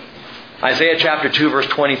inserted. Isaiah chapter 2 verse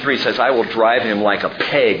 23 says, I will drive him like a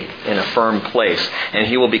peg in a firm place, and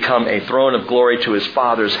he will become a throne of glory to his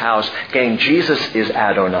Father's house. Gang, Jesus is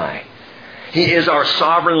Adonai. He is our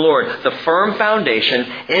sovereign Lord, the firm foundation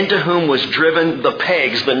into whom was driven the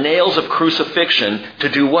pegs, the nails of crucifixion, to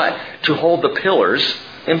do what? To hold the pillars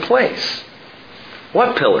in place.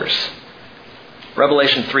 What pillars?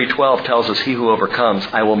 Revelation 3:12 tells us, he who overcomes,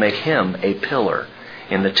 I will make him a pillar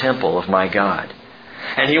in the temple of my God.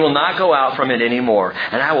 And he will not go out from it anymore.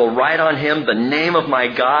 And I will write on him the name of my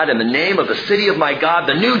God and the name of the city of my God,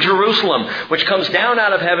 the new Jerusalem, which comes down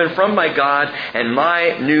out of heaven from my God, and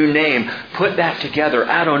my new name. Put that together.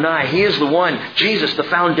 Adonai, he is the one, Jesus, the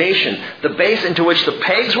foundation, the base into which the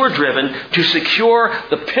pegs were driven to secure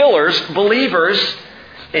the pillars, believers,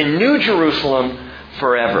 in New Jerusalem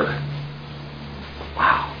forever.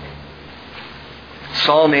 Wow.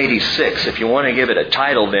 Psalm 86, if you want to give it a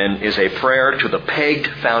title then, is a prayer to the pegged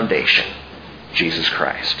foundation, Jesus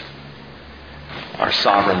Christ, our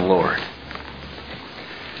sovereign Lord.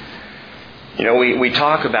 You know, we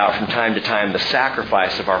talk about from time to time the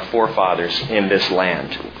sacrifice of our forefathers in this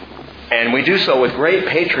land. And we do so with great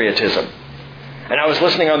patriotism. And I was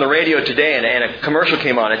listening on the radio today and a commercial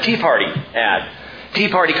came on, a Tea Party ad, Tea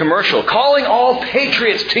Party commercial, calling all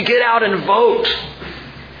patriots to get out and vote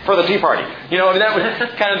for the Tea Party. You know, I mean, that was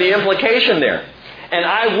kind of the implication there. And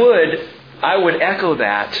I would echo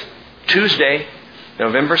that. Tuesday,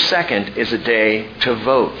 November 2nd, is a day to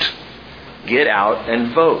vote. Get out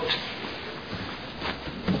and vote.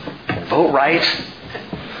 vote right?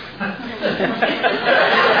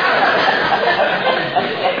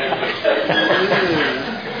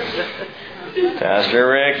 Pastor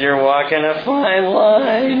Rick, you're walking a fine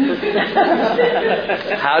line.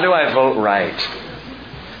 How do I vote right?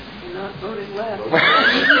 Not voting left.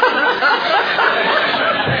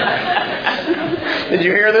 Did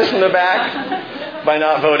you hear this in the back? By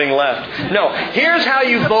not voting left. No, here's how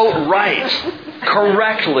you vote right,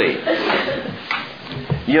 correctly.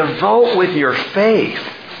 You vote with your faith.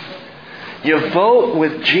 You vote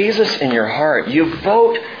with Jesus in your heart. You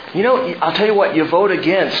vote, I'll tell you what, you vote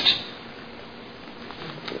against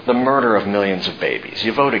the murder of millions of babies.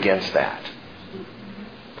 You vote against that.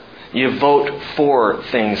 You vote for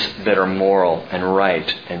things that are moral and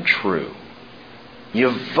right and true.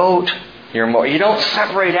 You vote you don't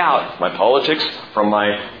separate out my politics from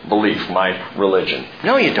my belief, my religion.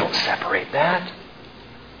 No, you don't separate that.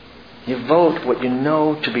 You vote what you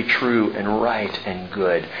know to be true and right and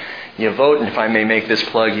good. You vote, and if I may make this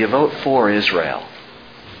plug, you vote for Israel.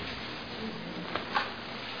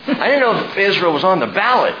 I didn't know if Israel was on the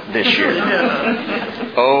ballot this year.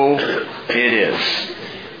 Oh, it is.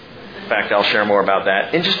 In fact, I'll share more about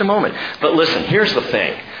that in just a moment. But listen, here's the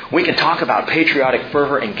thing. We can talk about patriotic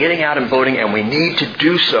fervor and getting out and voting, and we need to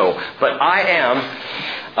do so. But I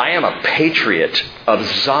am a patriot of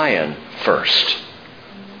Zion first.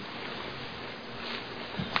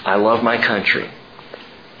 I love my country.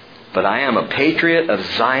 But I am a patriot of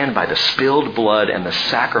Zion by the spilled blood and the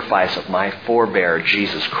sacrifice of my forebear,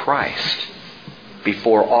 Jesus Christ,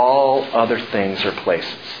 before all other things or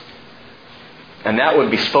places. And that would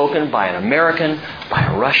be spoken by an American, by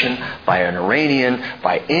a Russian, by an Iranian,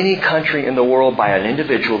 by any country in the world, by an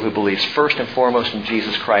individual who believes first and foremost in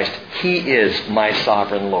Jesus Christ. He is my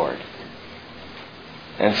sovereign Lord.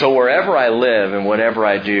 And so wherever I live and whatever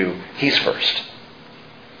I do, He's first.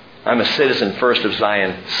 I'm a citizen first of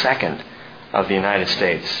Zion, second of the United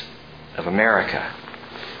States of America.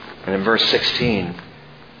 And in verse 16,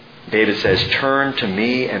 David says, "Turn to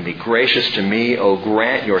me and be gracious to me, O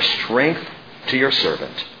grant your strength to your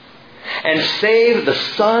servant, and save the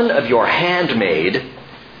son of your handmaid.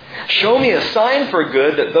 Show me a sign for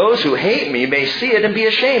good, that those who hate me may see it and be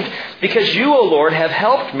ashamed. Because you, O Lord, have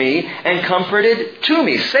helped me and comforted to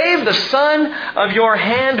me." Save the son of your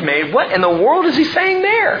handmaid. What in the world is he saying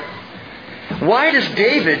there? Why does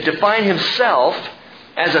David define himself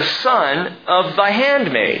as a son of the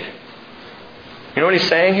handmaid? You know what he's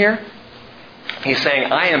saying here? He's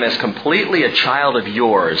saying, I am as completely a child of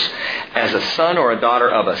yours as a son or a daughter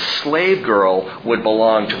of a slave girl would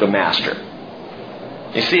belong to the master.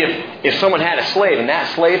 You see, if someone had a slave and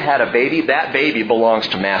that slave had a baby, that baby belongs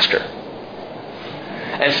to master.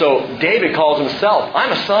 And so David calls himself,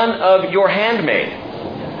 I'm a son of your handmaid.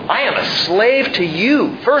 I am a slave to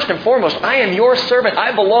you. First and foremost, I am your servant.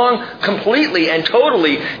 I belong completely and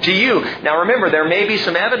totally to you. Now remember, there may be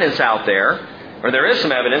some evidence out there, or there is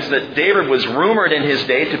some evidence that David was rumored in his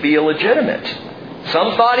day to be illegitimate.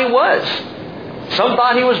 Some thought he was. Some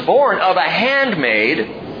thought he was born of a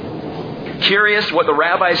handmaid. Curious what the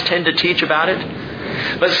rabbis tend to teach about it.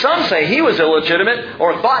 But some say he was illegitimate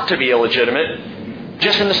or thought to be illegitimate,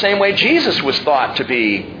 just in the same way Jesus was thought to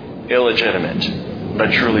be illegitimate,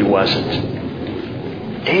 but truly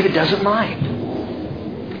wasn't. David doesn't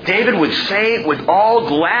mind. David would say with all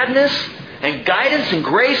gladness and guidance and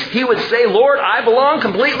grace, he would say, Lord, I belong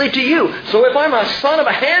completely to you. So if I'm a son of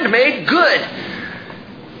a handmaid, good.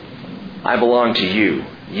 I belong to you.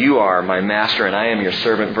 You are my master and I am your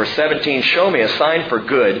servant. Verse 17, show me a sign for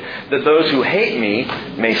good, that those who hate me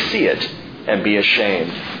may see it and be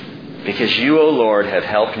ashamed. Because you, O Lord, have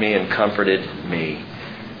helped me and comforted me.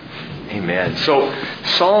 Amen. So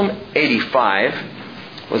Psalm 85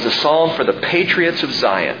 was a psalm for the patriots of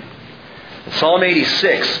Zion. Psalm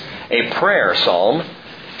 86, a prayer psalm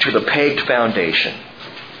to the pegged foundation.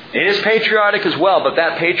 It is patriotic as well, but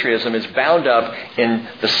that patriotism is bound up in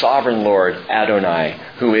the sovereign Lord, Adonai,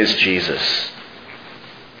 who is Jesus.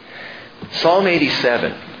 Psalm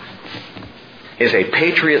 87 is a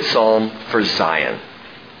patriot psalm for Zion.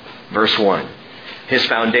 Verse 1. His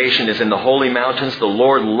foundation is in the holy mountains. The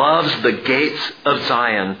Lord loves the gates of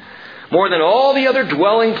Zion more than all the other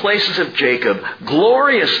dwelling places of Jacob.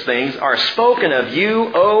 Glorious things are spoken of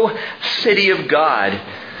you, O city of God.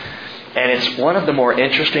 And it's one of the more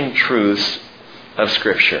interesting truths of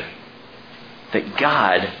Scripture, that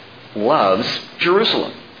God loves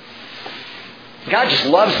Jerusalem. God just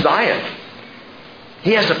loves Zion.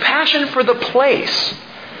 He has a passion for the place.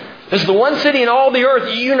 This is the one city in all the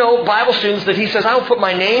earth, you know, Bible students, that He says, I will put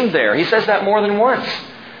my name there. He says that more than once.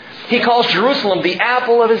 He calls Jerusalem the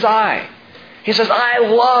apple of His eye. He says, I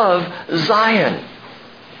love Zion.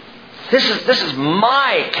 This is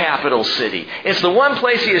my capital city. It's the one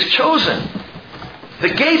place He has chosen. The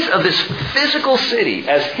gates of this physical city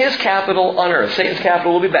as His capital on earth. Satan's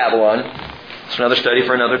capital will be Babylon. It's another study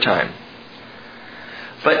for another time.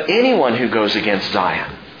 But anyone who goes against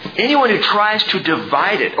Zion, anyone who tries to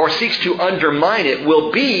divide it or seeks to undermine it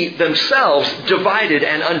will be themselves divided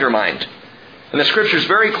and undermined. And the Scripture is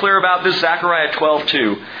very clear about this. Zechariah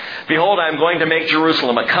 12:2. Behold, I am going to make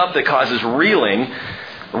Jerusalem a cup that causes reeling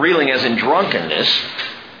as in drunkenness,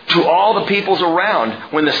 to all the peoples around.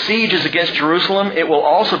 When the siege is against Jerusalem, it will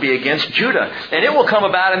also be against Judah. And it will come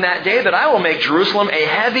about in that day that I will make Jerusalem a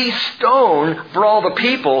heavy stone for all the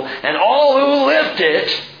people, and all who lift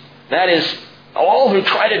it, that is, all who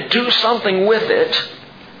try to do something with it,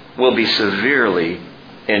 will be severely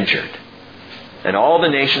injured. And all the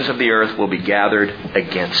nations of the earth will be gathered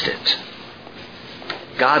against it.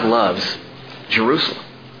 God loves Jerusalem.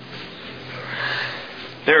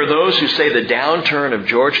 There are those who say the downturn of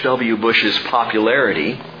George W. Bush's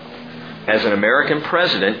popularity as an American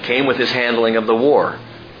president came with his handling of the war.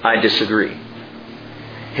 I disagree.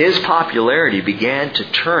 His popularity began to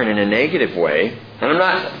turn in a negative way.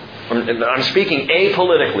 And I'm speaking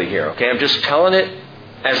apolitically here, okay? I'm just telling it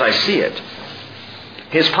as I see it.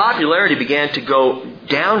 His popularity began to go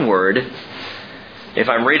downward, if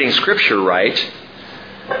I'm reading Scripture right,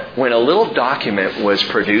 when a little document was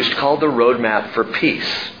produced called the Roadmap for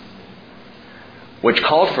Peace, which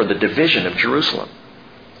called for the division of Jerusalem.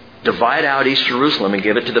 Divide out East Jerusalem and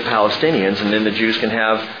give it to the Palestinians, and then the Jews can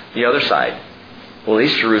have the other side. Well,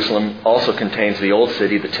 East Jerusalem also contains the Old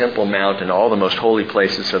City, the Temple Mount, and all the most holy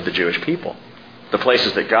places of the Jewish people. The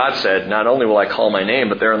places that God said, not only will I call my name,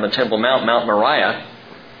 but they're on the Temple Mount, Mount Moriah,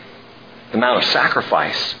 the Mount of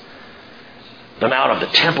Sacrifice, the Mount of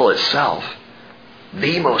the Temple itself.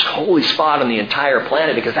 The most holy spot on the entire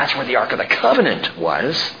planet, because that's where the Ark of the Covenant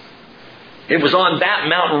was. It was on that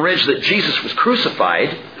mountain ridge that Jesus was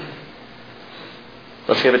crucified.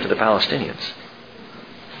 Let's give it to the Palestinians.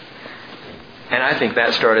 And I think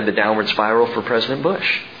that started the downward spiral for President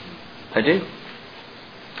Bush. I do.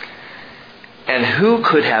 And who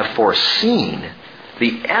could have foreseen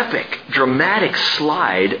the epic, dramatic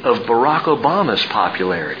slide of Barack Obama's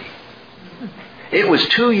popularity? It was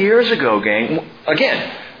 2 years ago, gang.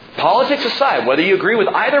 Again, politics aside, whether you agree with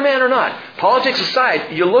either man or not, politics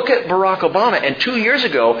aside, you look at Barack Obama, and 2 years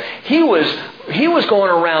ago, he was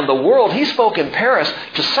going around the world. He spoke in Paris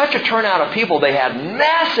to such a turnout of people. They had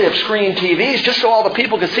massive screen TVs just so all the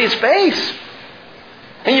people could see his face.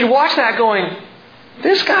 And you'd watch that going,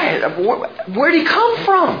 this guy, where'd he come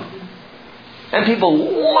from? And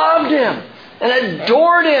people loved him and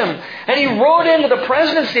adored him. And he rode into the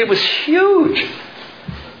presidency. It was huge.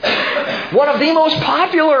 One of the most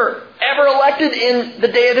popular ever elected in the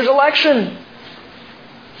day of his election.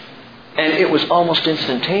 And it was almost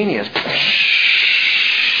instantaneous.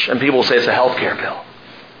 And people will say it's a health care bill.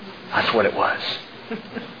 That's what it was.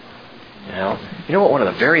 You know what one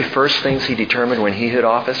of the very first things he determined when he hit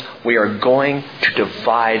office? We are going to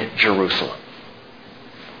divide Jerusalem.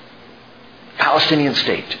 Palestinian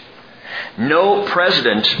state. No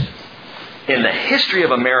president in the history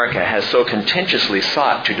of America has so contentiously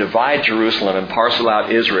sought to divide Jerusalem and parcel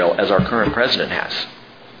out Israel as our current president has.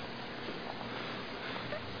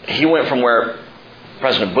 He went from where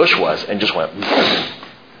President Bush was and just went.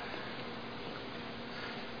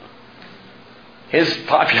 His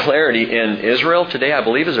popularity in Israel today, I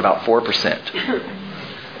believe, is about 4%.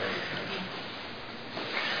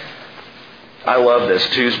 I love this.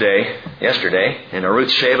 Yesterday, in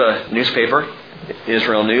Arutz Sheva newspaper,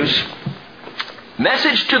 Israel News.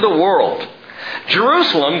 Message to the world.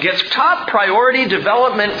 Jerusalem gets top priority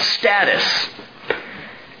development status.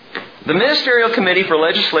 The Ministerial Committee for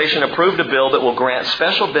Legislation approved a bill that will grant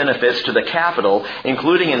special benefits to the capital,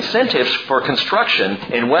 including incentives for construction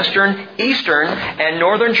in western, eastern, and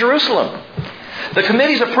northern Jerusalem. The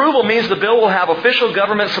committee's approval means the bill will have official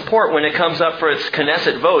government support when it comes up for its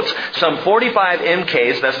Knesset votes. Some 45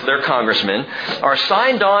 MKs, that's their congressmen, are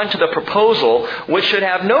signed on to the proposal, which should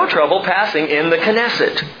have no trouble passing in the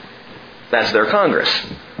Knesset. That's their Congress.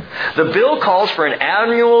 The bill calls for an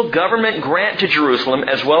annual government grant to Jerusalem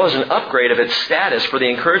as well as an upgrade of its status for the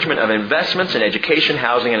encouragement of investments in education,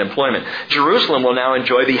 housing, and employment. Jerusalem will now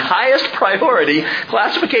enjoy the highest priority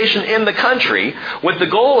classification in the country, with the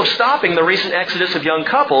goal of stopping the recent exodus of young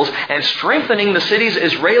couples and strengthening the city's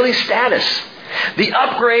Israeli status. The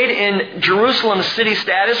upgrade in Jerusalem's city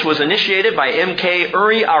status was initiated by MK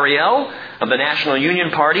Uri Ariel, of the National Union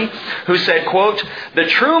Party, who said, quote, "The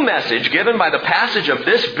true message given by the passage of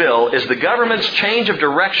this bill is the government's change of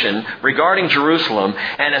direction regarding Jerusalem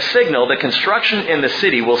and a signal that construction in the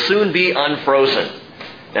city will soon be unfrozen."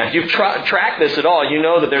 Now, if you've tracked this at all, you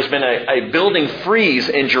know that there's been a building freeze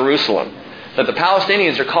in Jerusalem, that the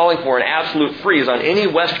Palestinians are calling for an absolute freeze on any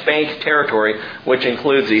West Bank territory, which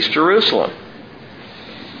includes East Jerusalem.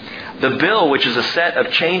 The bill, which is a set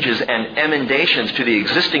of changes and emendations to the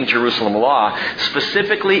existing Jerusalem law,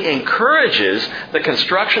 specifically encourages the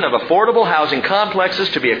construction of affordable housing complexes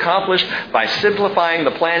to be accomplished by simplifying the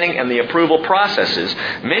planning and the approval processes.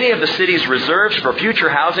 Many of the city's reserves for future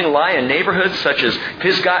housing lie in neighborhoods such as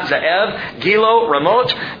Pisgat Ze'ev, Gilo,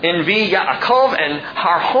 Ramot, Envi Yaakov, and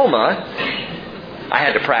Har Homa. I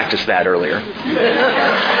had to practice that earlier.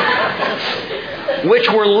 Which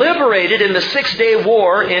were liberated in the Six-Day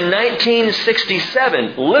War in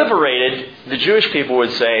 1967. Liberated, the Jewish people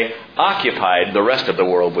would say. Occupied, the rest of the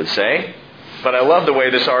world would say. But I love the way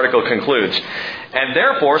this article concludes. And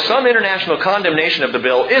therefore, some international condemnation of the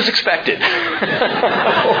bill is expected. Yeah.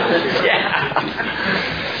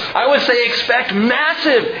 I would say expect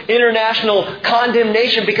massive international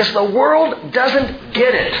condemnation because the world doesn't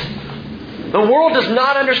get it. The world does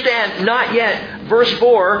not understand, not yet. Verse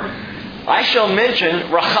 4, "I shall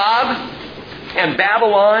mention Rahab and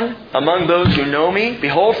Babylon among those who know me.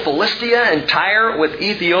 Behold, Philistia and Tyre with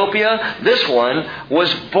Ethiopia. This one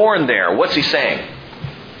was born there." What's he saying?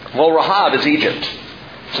 Well, Rahab is Egypt.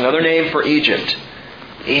 It's another name for Egypt.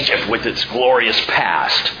 Egypt with its glorious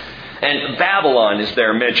past. And Babylon is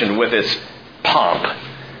there mentioned with its pomp.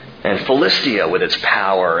 And Philistia with its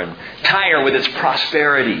power. And Tyre with its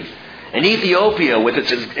prosperity. And Ethiopia with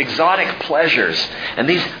its exotic pleasures. And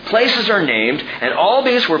these places are named, and all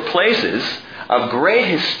these were places of great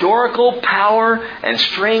historical power and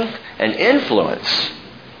strength and influence.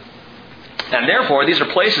 And therefore, these are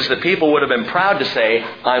places that people would have been proud to say,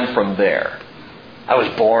 "I'm from there. I was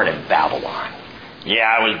born in Babylon.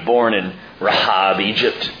 Yeah, I was born in Rahab,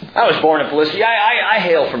 Egypt. I was born in Philistia. I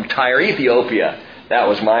hail from Tyre, Ethiopia. That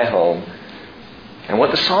was my home." And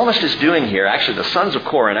what the psalmist is doing here, actually the sons of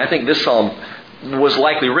Korah, and I think this psalm was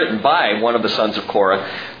likely written by one of the sons of Korah,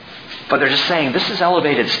 but they're just saying this is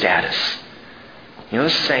elevated status.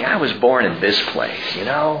 This is saying, I was born in this place,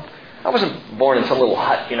 I wasn't born in some little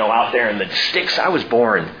hut, out there in the sticks. I was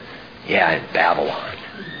born, in Babylon.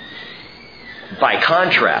 By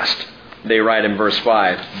contrast, they write in verse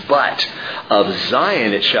 5, "But of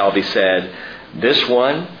Zion it shall be said, this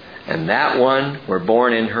one and that one were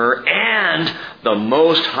born in her, and the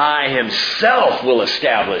Most High Himself will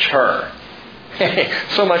establish her."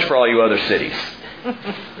 So much for all you other cities.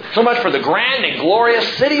 So much for the grand and glorious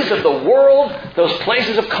cities of the world, those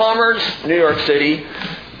places of commerce, New York City,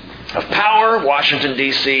 of power, Washington,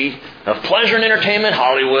 D.C., of pleasure and entertainment,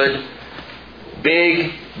 Hollywood.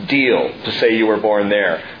 Big deal to say you were born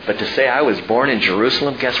there. But to say I was born in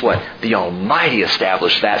Jerusalem, guess what? The Almighty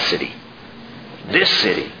established that city. This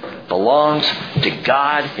city belongs to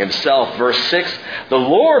God Himself. Verse 6, "The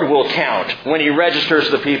Lord will count when He registers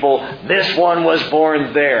the people. This one was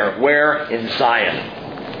born there." Where? In Zion.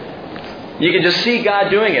 You can just see God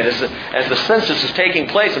doing it as the census is taking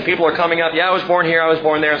place and people are coming up. "Yeah, I was born here, I was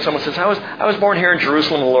born there." And someone says, I was born here in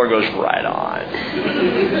Jerusalem. The Lord goes, "Right on.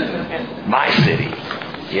 My city."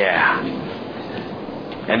 Yeah.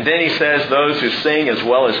 And then He says, "Those who sing as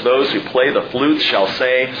well as those who play the flutes shall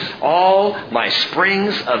say, all my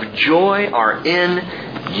springs of joy are in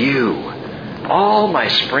you." All my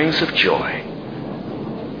springs of joy.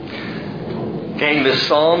 Gang, this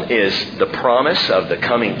psalm is the promise of the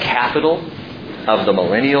coming capital of the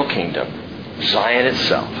millennial kingdom, Zion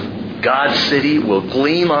itself. God's city will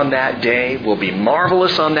gleam on that day, will be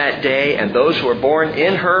marvelous on that day, and those who are born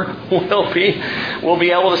in her will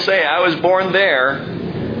be able to say, "I was born there."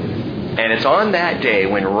 And it's on that day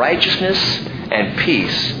when righteousness and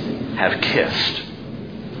peace have kissed.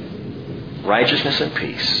 Righteousness and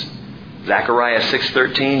peace. Zechariah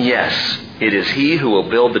 6:13, "Yes, it is He who will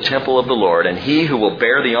build the temple of the Lord, and He who will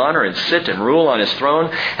bear the honor and sit and rule on His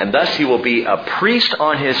throne. And thus He will be a priest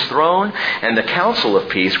on His throne, and the counsel of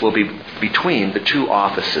peace will be between the two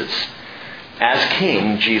offices." As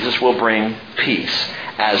King, Jesus will bring peace.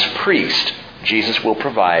 As priest, Jesus will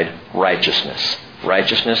provide righteousness.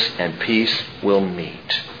 Righteousness and peace will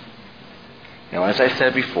meet. Now, as I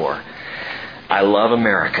said before, I love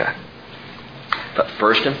America. But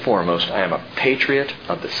first and foremost, I am a patriot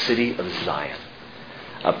of the city of Zion.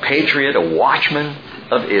 A patriot, a watchman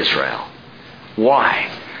of Israel. Why?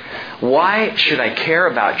 Why should I care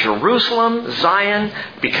about Jerusalem, Zion?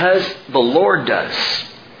 Because the Lord does.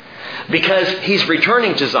 because He's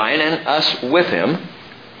returning to Zion and us with Him.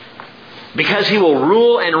 Because He will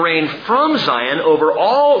rule and reign from Zion over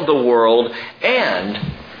all the world. And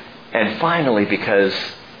finally, because,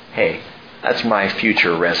 hey, that's my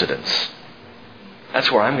future residence. That's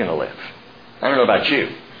where I'm going to live. I don't know about you.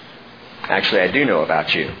 Actually, I do know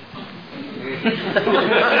about you.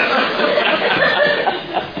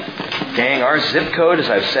 Gang, our zip code, as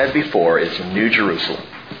I've said before, is New Jerusalem.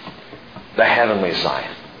 The heavenly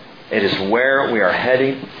Zion. It is where we are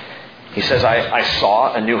heading. He says, I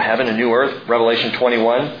saw a new heaven, a new earth, Revelation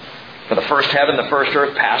 21. For the first heaven, the first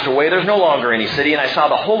earth passed away. There's no longer any city. And I saw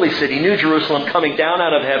the holy city, New Jerusalem, coming down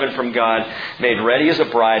out of heaven from God, made ready as a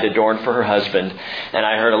bride adorned for her husband. And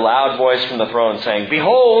I heard a loud voice from the throne saying,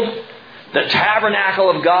 Behold, the tabernacle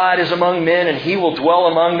of God is among men, and He will dwell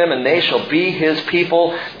among them, and they shall be His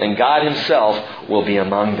people, and God Himself will be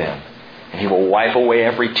among them. And He will wipe away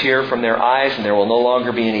every tear from their eyes, and there will no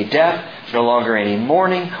longer be any death, no longer any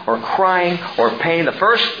mourning, or crying, or pain. The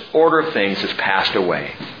first order of things has passed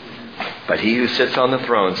away. But He who sits on the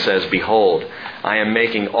throne says, Behold, I am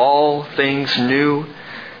making all things new.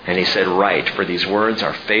 And He said, Write, for these words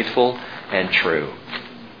are faithful and true.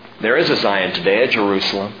 There is a Zion today, a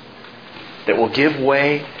Jerusalem, that will give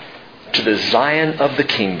way to the Zion of the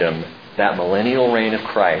kingdom, that millennial reign of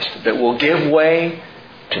Christ, that will give way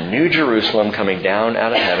to New Jerusalem coming down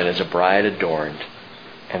out of heaven as a bride adorned.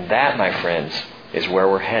 And that, my friends, is where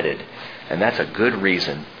we're headed. And that's a good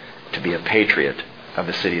reason to be a patriot of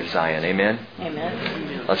the city of Zion. Amen?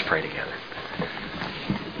 Amen. Let's pray together.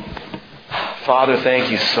 Father, thank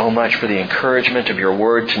You so much for the encouragement of Your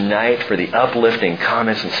word tonight, for the uplifting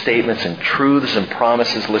comments and statements and truths and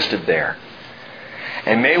promises listed there.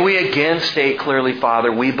 And may we again state clearly,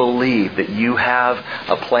 Father, we believe that You have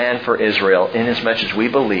a plan for Israel, inasmuch as we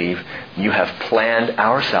believe You have planned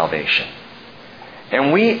our salvation.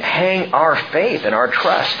 And we hang our faith and our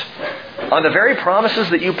trust on the very promises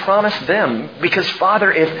that You promised them. Because,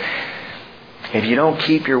 Father, if You don't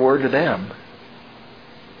keep Your word to them,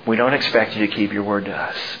 we don't expect You to keep Your word to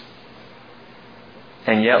us.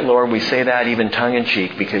 And yet, Lord, we say that even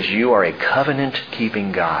tongue-in-cheek because You are a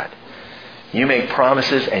covenant-keeping God. You make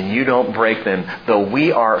promises and You don't break them. Though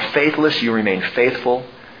we are faithless, You remain faithful.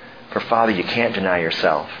 For, Father, You can't deny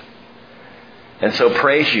Yourself. And so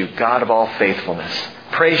praise You, God of all faithfulness.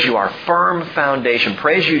 Praise You, our firm foundation.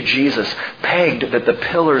 Praise You, Jesus, pegged that the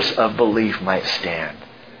pillars of belief might stand.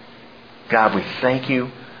 God, we thank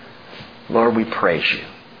You. Lord, we praise You.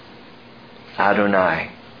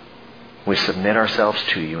 Adonai, we submit ourselves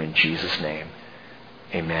to You in Jesus' name.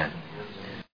 Amen.